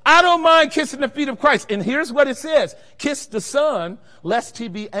 I don't mind kissing the feet of Christ. And here's what it says. Kiss the Son, lest he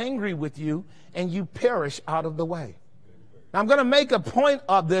be angry with you and you perish out of the way. Now, I'm going to make a point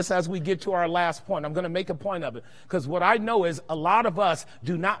of this as we get to our last point. I'm going to make a point of it because what I know is a lot of us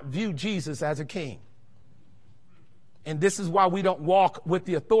do not view Jesus as a king. And this is why we don't walk with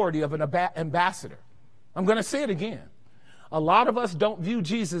the authority of an ambassador. I'm going to say it again. A lot of us don't view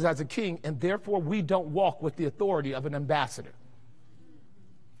Jesus as a king, and therefore we don't walk with the authority of an ambassador.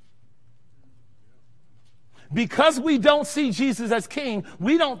 Because we don't see Jesus as king,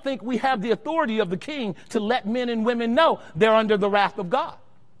 we don't think we have the authority of the king to let men and women know they're under the wrath of God.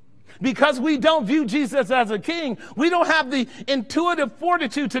 Because we don't view Jesus as a king, we don't have the intuitive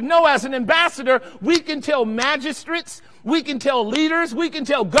fortitude to know as an ambassador, we can tell magistrates, we can tell leaders, we can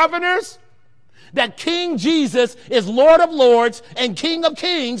tell governors that King Jesus is Lord of Lords and King of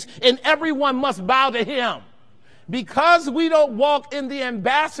Kings, and everyone must bow to him. Because we don't walk in the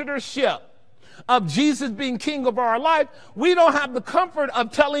ambassadorship of Jesus being king of our life, we don't have the comfort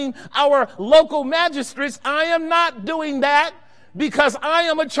of telling our local magistrates, I am not doing that because I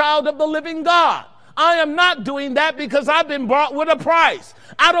am a child of the living God. I am not doing that because I've been bought with a price.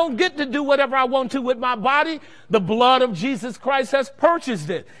 I don't get to do whatever I want to with my body. The blood of Jesus Christ has purchased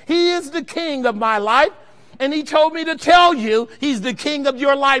it. He is the king of my life, and he told me to tell you he's the king of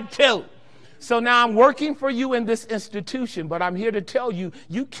your life too. So now I'm working for you in this institution, but I'm here to tell you,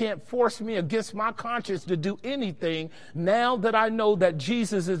 you can't force me against my conscience to do anything now that I know that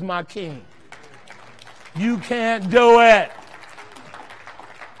Jesus is my king. You can't do it.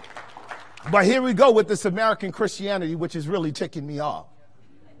 But here we go with this American Christianity, which is really ticking me off.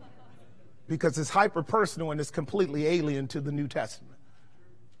 Because it's hyper-personal and it's completely alien to the New Testament.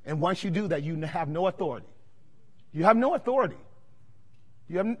 And once you do that, you have no authority. You have no authority.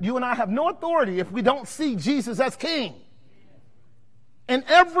 You and I have no authority if we don't see Jesus as king. And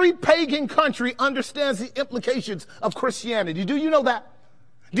every pagan country understands the implications of Christianity. Do you know that?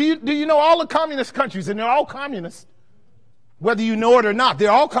 Do you know all the communist countries, and they're all communists, whether you know it or not,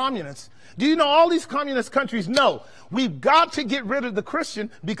 they're all communists. Do you know all these communist countries know we've got to get rid of the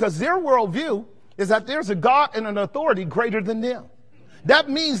Christian because their worldview is that there's a God and an authority greater than them. That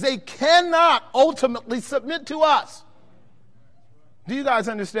means they cannot ultimately submit to us. Do you guys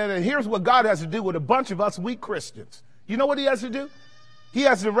understand that? Here's what God has to do with a bunch of us weak Christians. You know what he has to do? He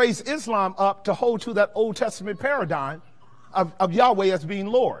has to raise Islam up to hold to that Old Testament paradigm of Yahweh as being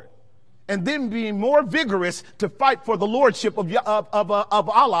Lord. And then being more vigorous to fight for the lordship of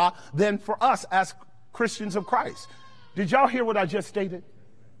Allah than for us as Christians of Christ. Did y'all hear what I just stated?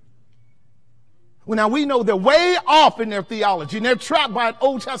 Well, now we know they're way off in their theology and they're trapped by an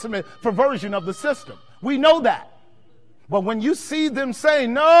Old Testament perversion of the system. We know that. But when you see them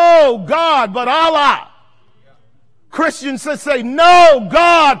saying, no God, but Allah, Christians say, no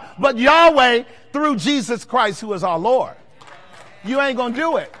God, but Yahweh through Jesus Christ, who is our Lord. You ain't going to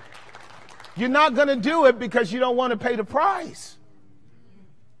do it. You're not going to do it because you don't want to pay the price.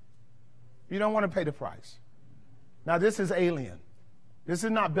 You don't want to pay the price. Now, this is alien. This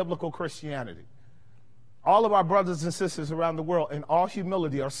is not biblical Christianity. All of our brothers and sisters around the world in all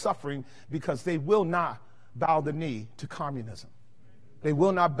humility are suffering because they will not bow the knee to communism. They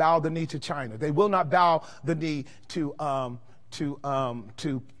will not bow the knee to China. They will not bow the knee to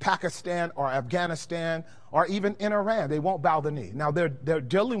Pakistan or Afghanistan or even in Iran. They won't bow the knee. Now they're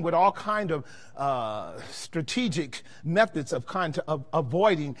dealing with all kind of strategic methods of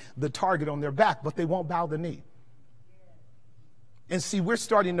avoiding the target on their back, but they won't bow the knee. And see, we're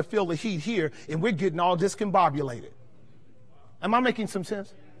starting to feel the heat here, and we're getting all discombobulated. Am I making some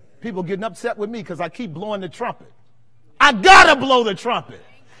sense? People getting upset with me because I keep blowing the trumpet. I gotta blow the trumpet.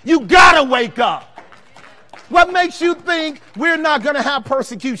 You gotta wake up. What makes you think we're not going to have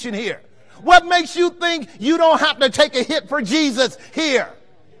persecution here? What makes you think you don't have to take a hit for Jesus here?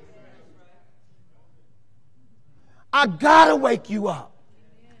 I got to wake you up.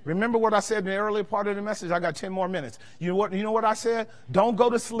 Remember what I said in the earlier part of the message? I got 10 more minutes. You know what I said? Don't go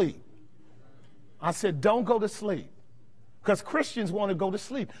to sleep. I said, don't go to sleep. Because Christians want to go to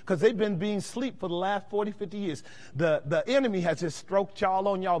sleep because they've been being asleep for the last 40, 50 years. The enemy has just stroked y'all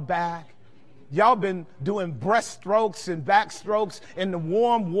on y'all back. Y'all been doing breaststrokes and backstrokes in the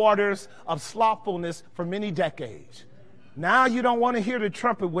warm waters of slothfulness for many decades. Now you don't want to hear the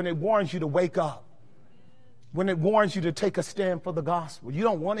trumpet when it warns you to wake up, when it warns you to take a stand for the gospel. You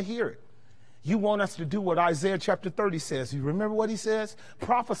don't want to hear it. You want us to do what Isaiah chapter 30 says. You remember what he says?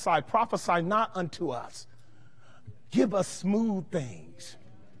 Prophesy, prophesy not unto us. Give us smooth things.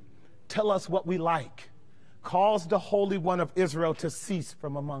 Tell us what we like. Cause the Holy One of Israel to cease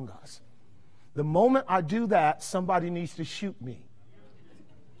from among us. The moment I do that, somebody needs to shoot me.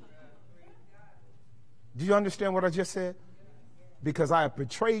 Do you understand what I just said? Because I have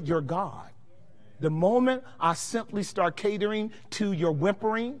betrayed your God. The moment I simply start catering to your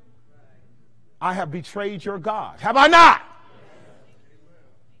whimpering, I have betrayed your God. Have I not?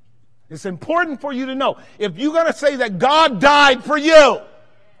 It's important for you to know, if you're going to say that God died for you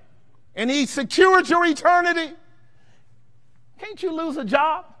and he secured your eternity, can't you lose a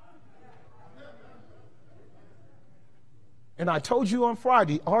job? And I told you on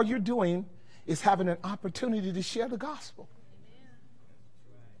Friday, all you're doing is having an opportunity to share the gospel.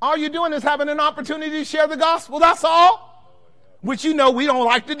 All you're doing is having an opportunity to share the gospel. That's all. Which you know we don't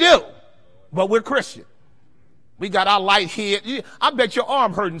like to do. But we're Christian. We got our light head. I bet your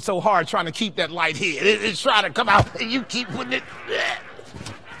arm hurting so hard trying to keep that light head. It's trying to come out and you keep putting it.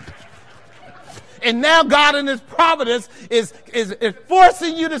 And now God in his providence is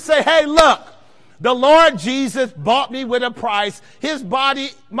forcing you to say, hey, look, the Lord Jesus bought me with a price. His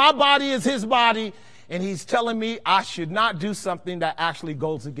body, my body is his body. And he's telling me I should not do something that actually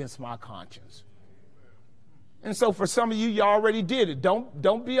goes against my conscience. And so for some of you, you already did it.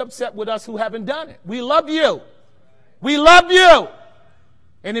 Don't be upset with us who haven't done it. We love you. We love you.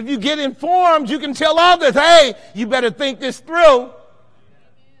 And if you get informed, you can tell others, hey, you better think this through.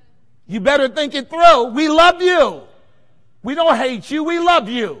 You better think it through. We love you. We don't hate you. We love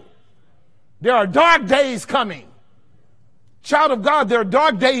you. There are dark days coming. Child of God, there are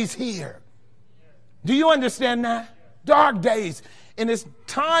dark days here. Do you understand that? Dark days. And it's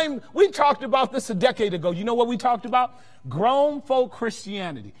time, we talked about this a decade ago. You know what we talked about? Grown folk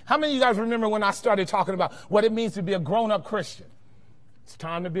Christianity. How many of you guys remember when I started talking about what it means to be a grown-up Christian? It's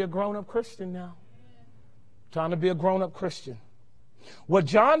time to be a grown-up Christian now. Time to be a grown-up Christian. What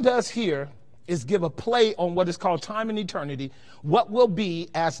John does here is give a play on what is called time and eternity. What will be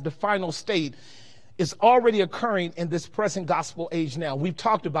as the final state is already occurring in this present gospel age now. We've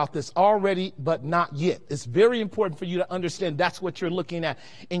talked about this already, but not yet. It's very important for you to understand that's what you're looking at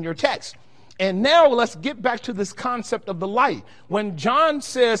in your text. And now let's get back to this concept of the light. When John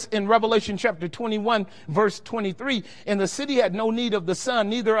says in Revelation chapter 21, verse 23, and the city had no need of the sun,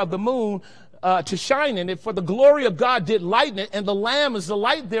 neither of the moon, to shine in it, for the glory of God did lighten it, and the Lamb is the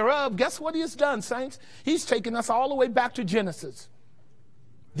light thereof. Guess what he has done, saints? He's taken us all the way back to Genesis.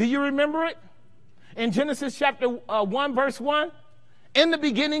 Do you remember it? In Genesis chapter 1, verse 1, in the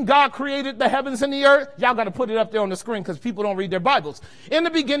beginning, God created the heavens and the earth. Y'all got to put it up there on the screen because people don't read their Bibles. In the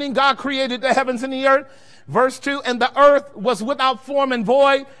beginning, God created the heavens and the earth. Verse 2, and the earth was without form and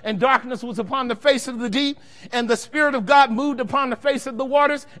void, and darkness was upon the face of the deep, and the Spirit of God moved upon the face of the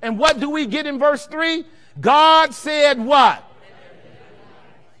waters. And what do we get in verse 3? God said what?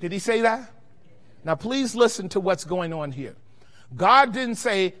 Did he say that? Now, please listen to what's going on here. God didn't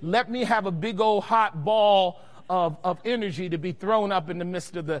say, let me have a big old hot ball of energy to be thrown up in the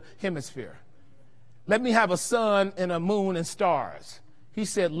midst of the hemisphere. Let me have a sun and a moon and stars. He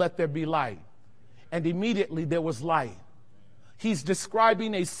said, let there be light. And immediately there was light. He's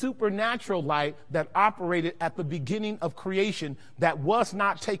describing a supernatural light that operated at the beginning of creation that was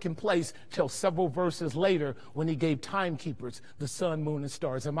not taking place till several verses later when he gave timekeepers the sun, moon, and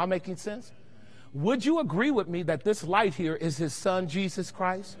stars. Am I making sense? Would you agree with me that this light here is his son, Jesus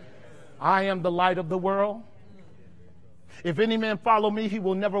Christ? I am the light of the world. If any man follow me, he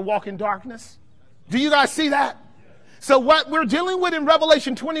will never walk in darkness. Do you guys see that? So what we're dealing with in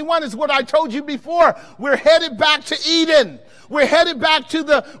Revelation 21 is what I told you before. We're headed back to Eden. We're headed back to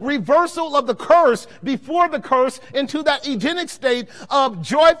the reversal of the curse before the curse into that Edenic state of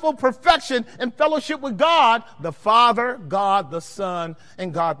joyful perfection and fellowship with God, the Father, God, the Son,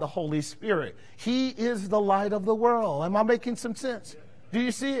 and God, the Holy Spirit. He is the light of the world. Am I making some sense? Do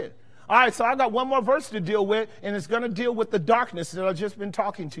you see it? All right, so I got one more verse to deal with, and it's going to deal with the darkness that I've just been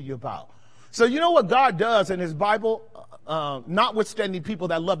talking to you about. So you know what God does in his Bible, notwithstanding people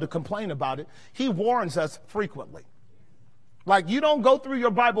that love to complain about it, he warns us frequently. Like you don't go through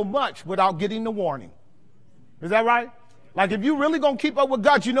your Bible much without getting the warning. Is that right? Like if you really going to keep up with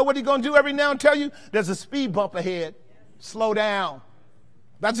God, you know what he's going to do every now and tell you? There's a speed bump ahead. Slow down.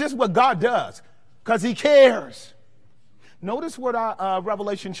 That's just what God does because he cares. Notice what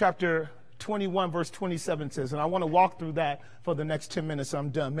Revelation chapter 21 verse 27 says, and I want to walk through that for the next 10 minutes.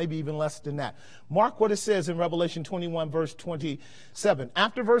 I'm done, maybe even less than that. Mark what it says in Revelation 21 verse 27.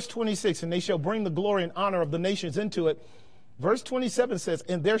 After verse 26, and they shall bring the glory and honor of the nations into it. Verse 27 says,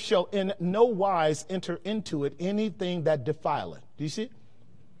 and there shall in no wise enter into it anything that defileth. Do you see it?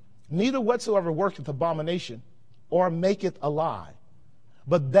 Neither whatsoever worketh abomination or maketh a lie,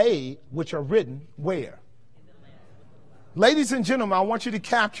 but they which are written where? Ladies and gentlemen, I want you to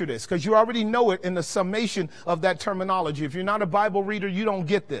capture this because you already know it in the summation of that terminology. If you're not a Bible reader, you don't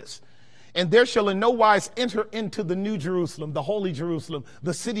get this. And there shall in no wise enter into the new Jerusalem, the holy Jerusalem,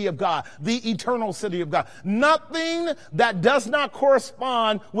 the city of God, the eternal city of God. Nothing that does not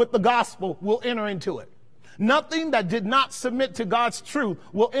correspond with the gospel will enter into it. Nothing that did not submit to God's truth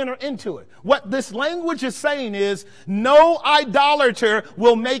will enter into it. What this language is saying is no idolater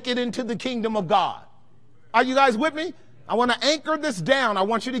will make it into the kingdom of God. Are you guys with me? I want to anchor this down. I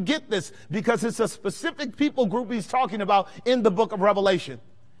want you to get this because it's a specific people group he's talking about in the book of Revelation.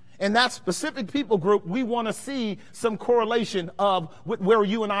 And that specific people group, we want to see some correlation of where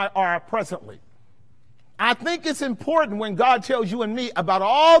you and I are presently. I think it's important when God tells you and me about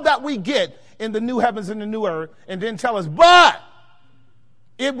all that we get in the new heavens and the new earth, and then tell us, but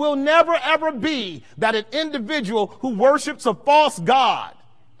it will never ever be that an individual who worships a false god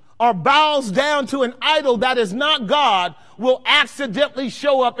or bows down to an idol that is not God will accidentally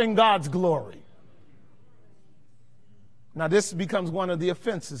show up in God's glory. Now, this becomes one of the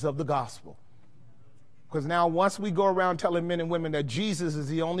offenses of the gospel. Because now once we go around telling men and women that Jesus is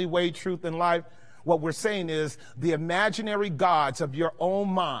the only way, truth, and life, what we're saying is the imaginary gods of your own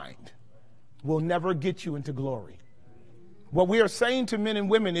mind will never get you into glory. What we are saying to men and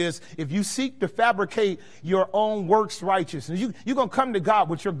women is if you seek to fabricate your own works righteousness, you're going to come to God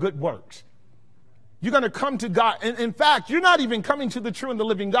with your good works. You're going to come to God. And in fact, you're not even coming to the true and the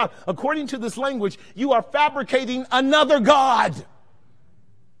living God. According to this language, you are fabricating another God.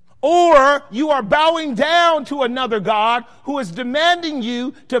 Or you are bowing down to another God who is demanding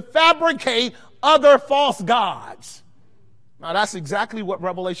you to fabricate other false gods. Now, that's exactly what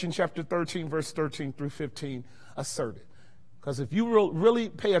Revelation chapter 13, verse 13 through 15 asserted. Because if you really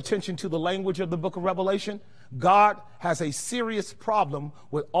pay attention to the language of the book of Revelation, God has a serious problem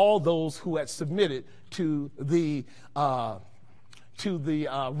with all those who had submitted to the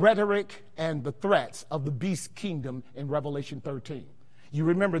rhetoric and the threats of the beast kingdom in Revelation 13. You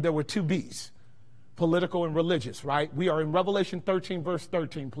remember there were two beasts, political and religious, right? We are in Revelation 13, verse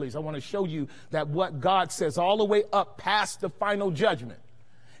 13, please. I want to show you that what God says all the way up past the final judgment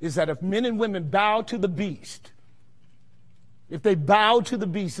is that if men and women bow to the beast, if they bow to the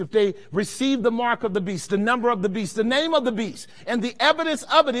beast, if they receive the mark of the beast, the number of the beast, the name of the beast, and the evidence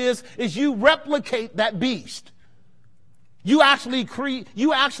of it is you replicate that beast. You actually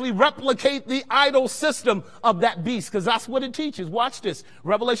replicate the idol system of that beast, because that's what it teaches. Watch this,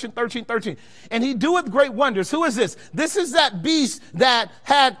 Revelation 13:13. And he doeth great wonders. Who is this? This is that beast that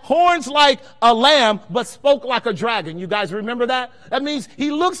had horns like a lamb, but spoke like a dragon. You guys remember that? That means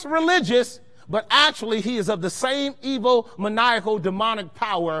he looks religious, but actually he is of the same evil, maniacal, demonic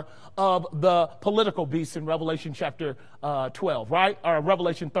power of the political beast in Revelation chapter 12, right? Or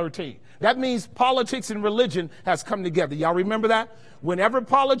Revelation 13. That means politics and religion has come together. Y'all remember that? Whenever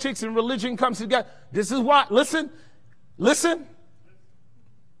politics and religion comes together, this is why, listen.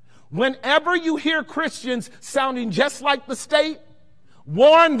 Whenever you hear Christians sounding just like the state,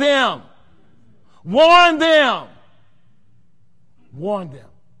 warn them. Warn them. Warn them.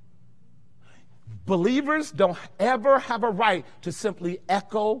 Believers don't ever have a right to simply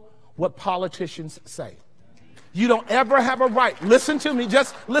echo what politicians say. You don't ever have a right. Listen to me.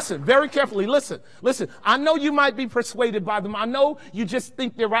 Just listen very carefully. Listen. I know you might be persuaded by them. I know you just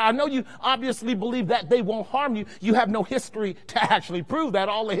think they're right. I know you obviously believe that they won't harm you. You have no history to actually prove that.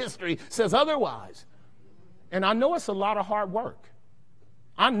 All the history says otherwise. And I know it's a lot of hard work.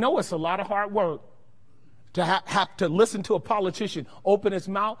 To have to listen to a politician open his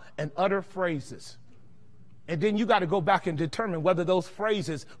mouth and utter phrases. And then you got to go back and determine whether those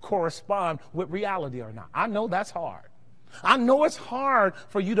phrases correspond with reality or not. I know that's hard. I know it's hard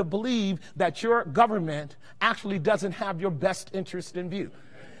for you to believe that your government actually doesn't have your best interest in view.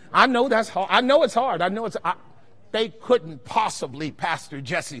 I know that's hard. I know it's hard. They couldn't possibly, Pastor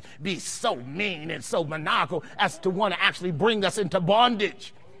Jesse, be so mean and so maniacal as to want to actually bring us into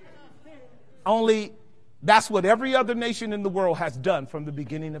bondage. Only that's what every other nation in the world has done from the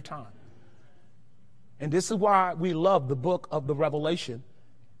beginning of time. And this is why we love the book of the Revelation,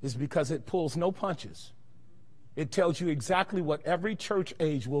 is because it pulls no punches. It tells you exactly what every church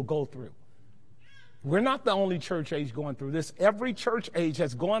age will go through. We're not the only church age going through this. Every church age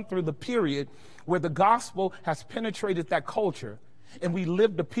has gone through the period where the gospel has penetrated that culture, and we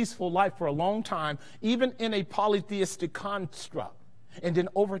lived a peaceful life for a long time, even in a polytheistic construct. And then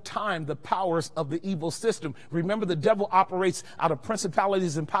over time, the powers of the evil system. Remember, the devil operates out of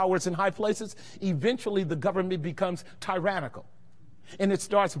principalities and powers in high places. Eventually, the government becomes tyrannical. And it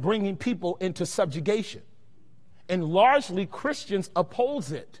starts bringing people into subjugation. And largely, Christians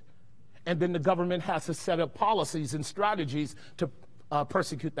oppose it. And then the government has to set up policies and strategies to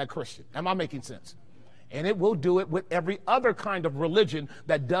persecute that Christian. Am I making sense? And it will do it with every other kind of religion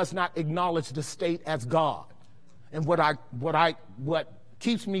that does not acknowledge the state as God. And what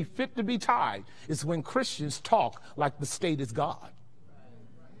keeps me fit to be tied is when Christians talk like the state is God.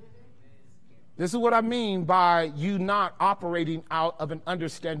 This is what I mean by you not operating out of an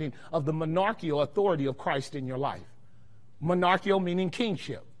understanding of the monarchical authority of Christ in your life. Monarchical meaning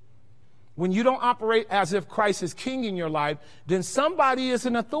kingship. When you don't operate as if Christ is king in your life, then somebody is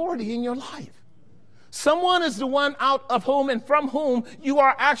an authority in your life. Someone is the one out of whom and from whom you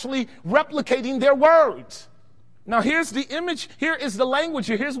are actually replicating their words. Now here's the image, here is the language,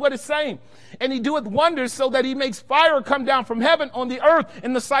 here's what it's saying. And he doeth wonders so that he makes fire come down from heaven on the earth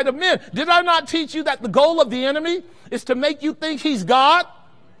in the sight of men. Did I not teach you that the goal of the enemy is to make you think he's God?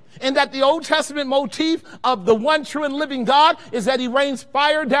 And that the Old Testament motif of the one true and living God is that he rains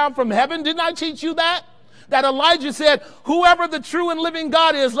fire down from heaven? Didn't I teach you that? That Elijah said, whoever the true and living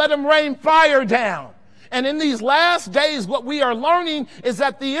God is, let him rain fire down. And in these last days, what we are learning is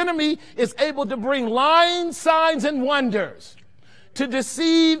that the enemy is able to bring lying signs and wonders to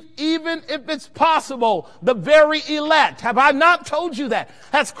deceive, even if it's possible, the very elect. Have I not told you that?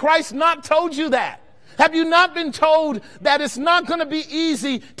 Has Christ not told you that? Have you not been told that it's not going to be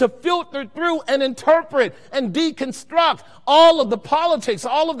easy to filter through and interpret and deconstruct all of the politics,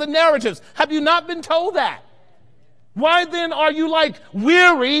 all of the narratives? Have you not been told that? Why then are you like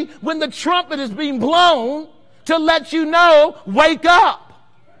weary when the trumpet is being blown to let you know, wake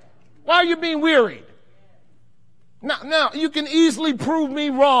up? Why are you being wearied? Now, you can easily prove me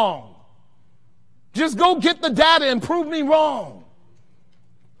wrong. Just go get the data and prove me wrong.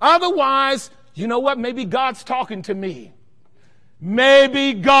 Otherwise, you know what? Maybe God's talking to me.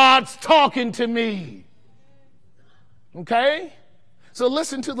 Maybe God's talking to me. Okay? So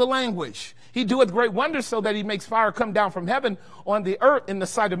listen to the language. He doeth great wonders so that he makes fire come down from heaven on the earth in the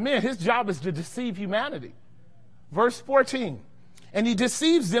sight of men. His job is to deceive humanity. Verse 14. And he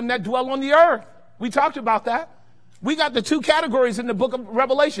deceives them that dwell on the earth. We talked about that. We got the two categories in the book of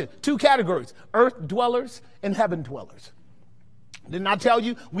Revelation. Two categories. Earth dwellers and heaven dwellers. Didn't I tell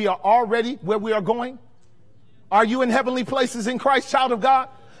you we are already where we are going? Are you in heavenly places in Christ, child of God?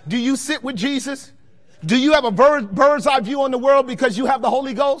 Do you sit with Jesus? Do you have a bird's eye view on the world because you have the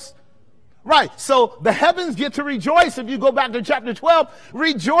Holy Ghost? Right. So the heavens get to rejoice. If you go back to chapter 12,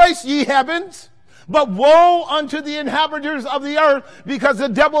 rejoice ye heavens, but woe unto the inhabitants of the earth, because the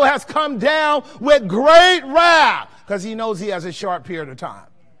devil has come down with great wrath, because he knows he has a short period of time.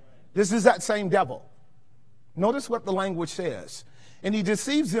 This is that same devil. Notice what the language says. And he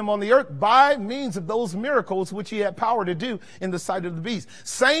deceives them on the earth by means of those miracles which he had power to do in the sight of the beast,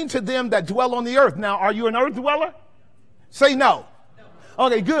 saying to them that dwell on the earth. Now, are you an earth dweller? Say no.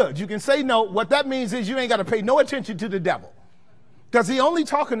 Okay, good. You can say no. What that means is you ain't got to pay no attention to the devil, because he only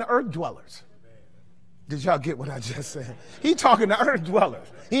talking to earth dwellers. Did y'all get what I just said? He talking to earth dwellers.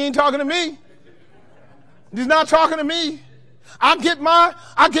 He ain't talking to me. He's not talking to me. I get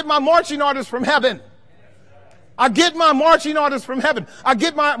my marching orders from heaven. I get my marching orders from heaven. I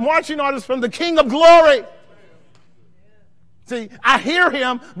get my marching orders from the King of Glory. See, I hear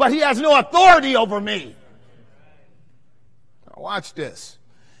him, but he has no authority over me. Now watch this.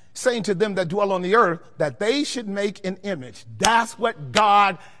 Saying to them that dwell on the earth that they should make an image. That's what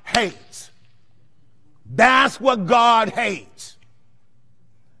God hates. That's what God hates.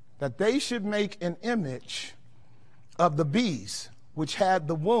 That they should make an image of the beast which had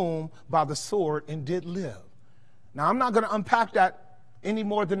the womb by the sword and did live. Now, I'm not going to unpack that any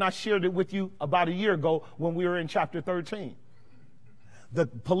more than I shared it with you about a year ago when we were in chapter 13. The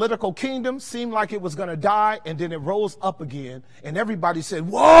political kingdom seemed like it was going to die, and then it rose up again, and everybody said,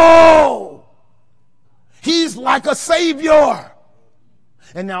 whoa, he's like a savior.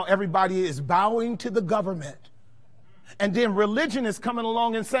 And now everybody is bowing to the government. And then religion is coming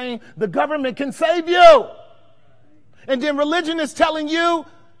along and saying, the government can save you. And then religion is telling you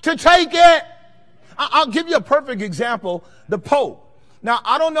to take it. I'll give you a perfect example. The Pope. Now,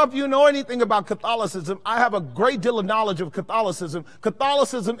 I don't know if you know anything about Catholicism. I have a great deal of knowledge of Catholicism.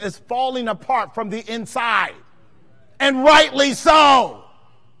 Catholicism is falling apart from the inside. And rightly so.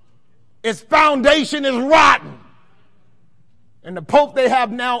 Its foundation is rotten. And the Pope they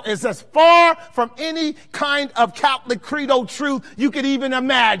have now is as far from any kind of Catholic credo truth you could even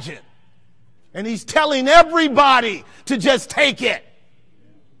imagine. And he's telling everybody to just take it.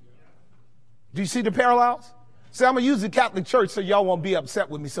 Do you see the parallels? See, I'm going to use the Catholic Church so y'all won't be upset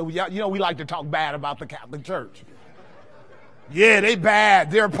with me. So, you know, we like to talk bad about the Catholic Church. Yeah, they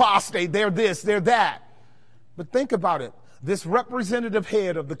bad. They're apostate. They're this. They're that. But think about it. This representative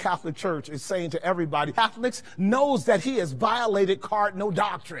head of the Catholic Church is saying to everybody, Catholics knows that he has violated cardinal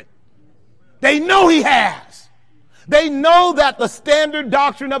doctrine. They know he has. They know that the standard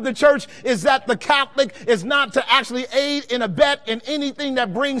doctrine of the church is that the Catholic is not to actually aid and abet in anything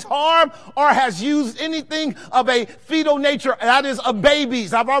that brings harm or has used anything of a fetal nature, that is, of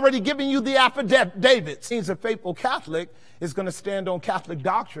babies. I've already given you the affidavit. Seems a faithful Catholic is going to stand on Catholic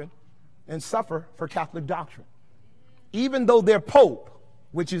doctrine and suffer for Catholic doctrine. Even though their pope,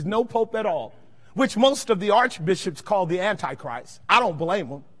 which is no pope at all, which most of the archbishops call the Antichrist. I don't blame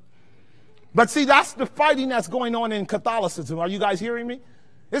them. But see, that's the fighting that's going on in Catholicism. Are you guys hearing me?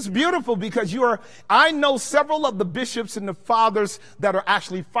 It's beautiful because I know several of the bishops and the fathers that are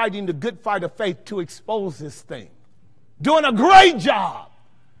actually fighting the good fight of faith to expose this thing. Doing a great job.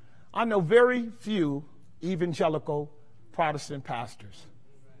 I know very few evangelical Protestant pastors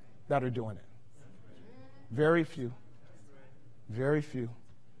that are doing it. Very few. Very few.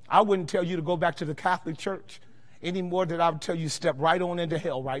 I wouldn't tell you to go back to the Catholic Church any more than I would tell you step right on into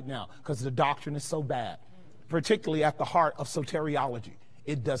hell right now, because the doctrine is so bad, particularly at the heart of soteriology.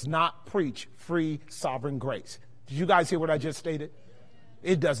 It does not preach free sovereign grace. Did you guys hear what I just stated?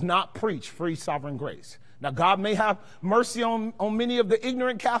 It does not preach free sovereign grace. Now, God may have mercy on many of the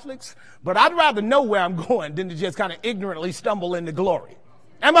ignorant Catholics, but I'd rather know where I'm going than to just kind of ignorantly stumble into glory.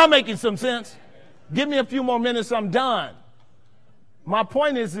 Am I making some sense? Give me a few more minutes, I'm done. My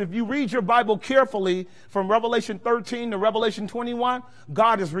point is, if you read your Bible carefully from Revelation 13 to Revelation 21,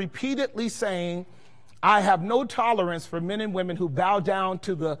 God is repeatedly saying, I have no tolerance for men and women who bow down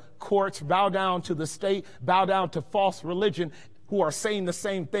to the courts, bow down to the state, bow down to false religion, who are saying the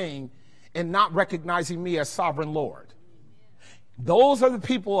same thing and not recognizing me as sovereign Lord. Those are the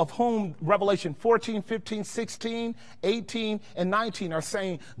people of whom Revelation 14, 15, 16, 18, and 19 are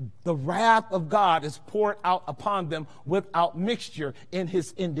saying the wrath of God is poured out upon them without mixture in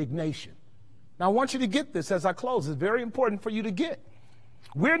his indignation. Now, I want you to get this as I close. It's very important for you to get.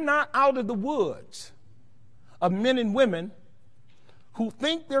 We're not out of the woods of men and women who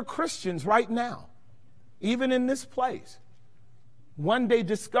think they're Christians right now, even in this place, one day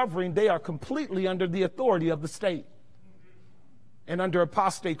discovering they are completely under the authority of the state and under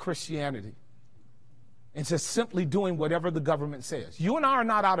apostate Christianity, and just simply doing whatever the government says. You and I are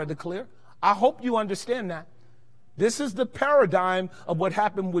not out of the clear. I hope you understand that. This is the paradigm of what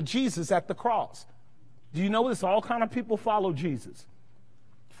happened with Jesus at the cross. Do you know this? All kind of people followed Jesus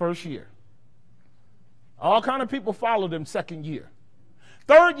first year. All kind of people followed him second year.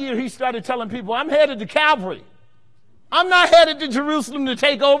 Third year, he started telling people, I'm headed to Calvary. I'm not headed to Jerusalem to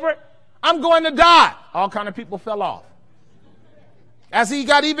take over. I'm going to die. All kind of people fell off. As he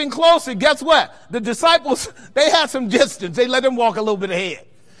got even closer, guess what? The disciples, they had some distance. They let him walk a little bit ahead.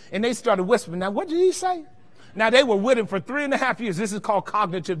 And they started whispering. Now, what did he say? Now, they were with him for 3.5 years. This is called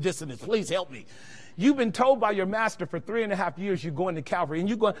cognitive dissonance. Please help me. You've been told by your master for 3.5 years you're going to Calvary. And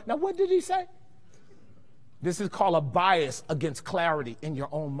you're going, now, what did he say? This is called a bias against clarity in your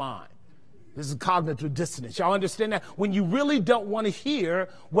own mind. This is cognitive dissonance. Y'all understand that? When you really don't want to hear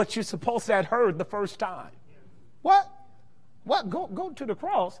what you're supposed to have heard the first time. What? What? Go to the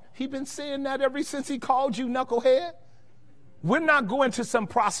cross. He's been saying that ever since he called you knucklehead. We're not going to some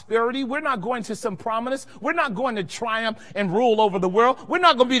prosperity. We're not going to some prominence. We're not going to triumph and rule over the world. We're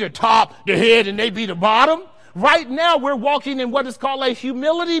not going to be the top, the head, and they be the bottom. Right now, we're walking in what is called a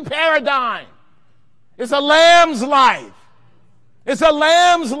humility paradigm. It's a lamb's life. It's a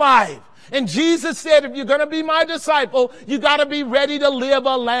lamb's life. And Jesus said, if you're going to be my disciple, you got to be ready to live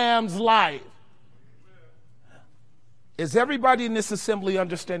a lamb's life. Is everybody in this assembly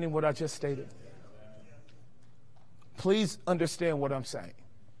understanding what I just stated? Please understand what I'm saying.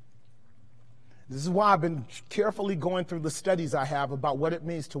 This is why I've been carefully going through the studies I have about what it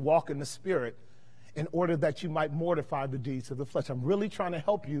means to walk in the Spirit in order that you might mortify the deeds of the flesh. I'm really trying to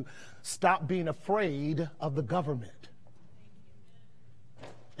help you stop being afraid of the government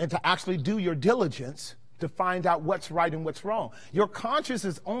and to actually do your diligence to find out what's right and what's wrong. Your conscience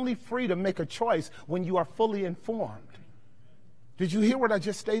is only free to make a choice when you are fully informed. Did you hear what I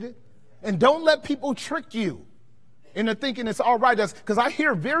just stated? And don't let people trick you into thinking it's all right. Because I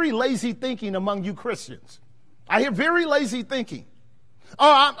hear very lazy thinking among you Christians. I hear very lazy thinking.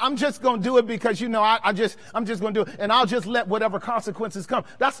 Oh, I'm just going to do it because, you know, I'm just going to do it. And I'll just let whatever consequences come.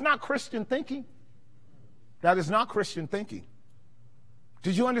 That's not Christian thinking. That is not Christian thinking.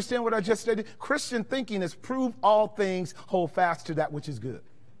 Did you understand what I just stated? Christian thinking is prove all things, hold fast to that which is good.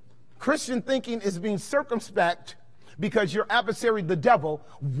 Christian thinking is being circumspect because your adversary, the devil,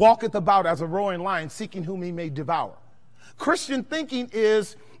 walketh about as a roaring lion, seeking whom he may devour. Christian thinking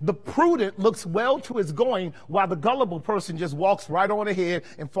is the prudent looks well to his going, while the gullible person just walks right on ahead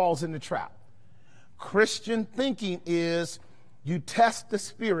and falls in the trap. Christian thinking is You test the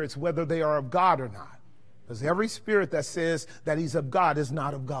spirits whether they are of God or not. Because every spirit that says that he's of God is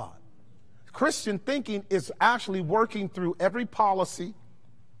not of God. Christian thinking is actually working through every policy,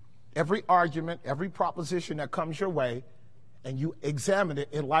 every argument, every proposition that comes your way, and you examine it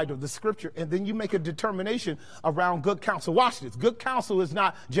in light of the scripture, and then you make a determination around good counsel. Watch this. Good counsel is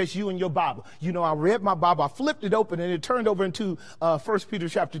not just you and your Bible. You know, I read my Bible, I flipped it open, and it turned over into 1 Peter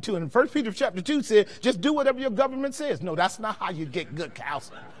chapter 2. And 1 Peter chapter 2 said, just do whatever your government says. No, that's not how you get good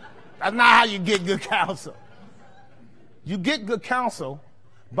counsel. That's not how you get good counsel. You get good counsel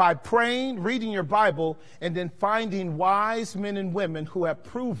by praying, reading your Bible, and then finding wise men and women who have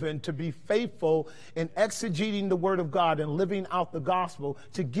proven to be faithful in exegeting the Word of God and living out the gospel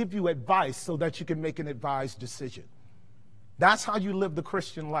to give you advice so that you can make an advised decision. That's how you live the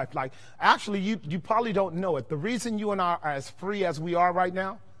Christian life. Like, actually, you probably don't know it. The reason you and I are as free as we are right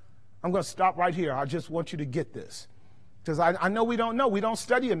now, I'm going to stop right here. I just want you to get this. Because I know we don't know. We don't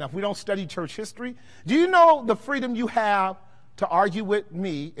study enough. We don't study church history. Do you know the freedom you have to argue with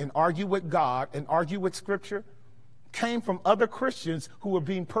me and argue with God and argue with Scripture came from other Christians who were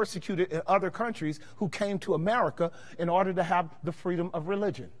being persecuted in other countries who came to America in order to have the freedom of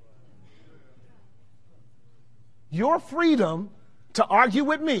religion? Your freedom to argue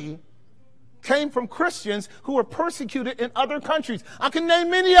with me came from Christians who were persecuted in other countries. I can name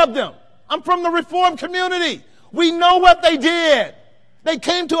many of them. I'm from the Reformed community. We know what they did. They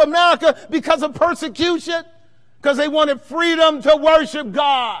came to America because of persecution, because they wanted freedom to worship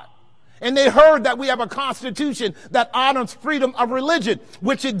God. And they heard that we have a constitution that honors freedom of religion,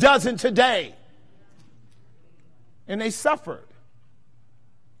 which it doesn't today. And they suffered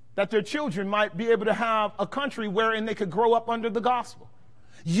that their children might be able to have a country wherein they could grow up under the gospel.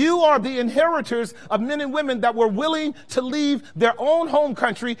 You are the inheritors of men and women that were willing to leave their own home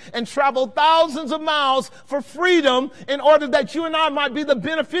country and travel thousands of miles for freedom in order that you and I might be the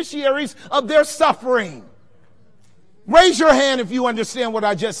beneficiaries of their suffering. Raise your hand if you understand what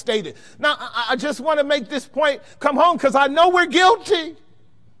I just stated. Now, I just want to make this point come home because I know we're guilty.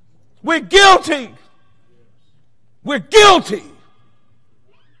 We're guilty. We're guilty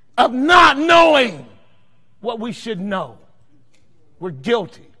of not knowing what we should know. We're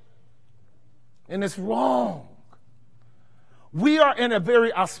guilty. And it's wrong. We are in a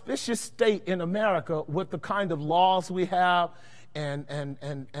very auspicious state in America with the kind of laws we have and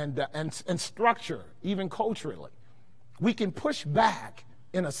structure, even culturally. We can push back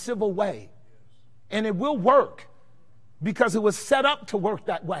in a civil way. And it will work because it was set up to work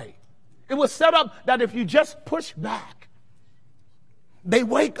that way. It was set up that if you just push back, they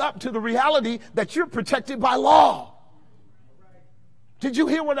wake up to the reality that you're protected by law. Did you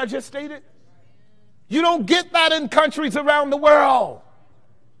hear what I just stated? You don't get that in countries around the world.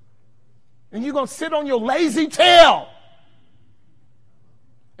 And you're going to sit on your lazy tail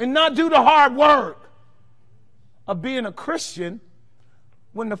and not do the hard work of being a Christian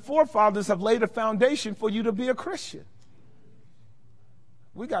when the forefathers have laid a foundation for you to be a Christian.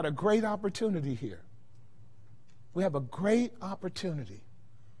 We got a great opportunity here. We have a great opportunity.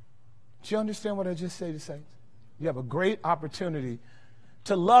 Do you understand what I just said to saints? You have a great opportunity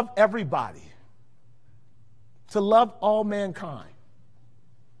to love everybody, to love all mankind,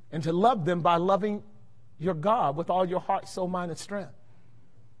 and to love them by loving your God with all your heart, soul, mind, and strength.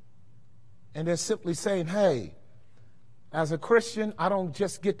 And then simply saying, hey, as a Christian, I don't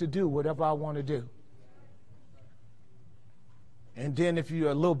just get to do whatever I want to do. And then if you're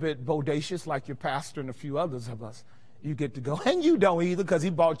a little bit bodacious, like your pastor and a few others of us, you get to go. And you don't either, because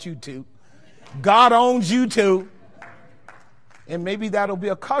he bought you too. God owns you too. And maybe that'll be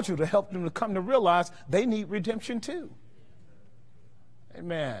a cudgel to help them to come to realize they need redemption too.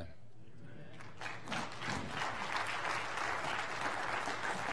 Amen.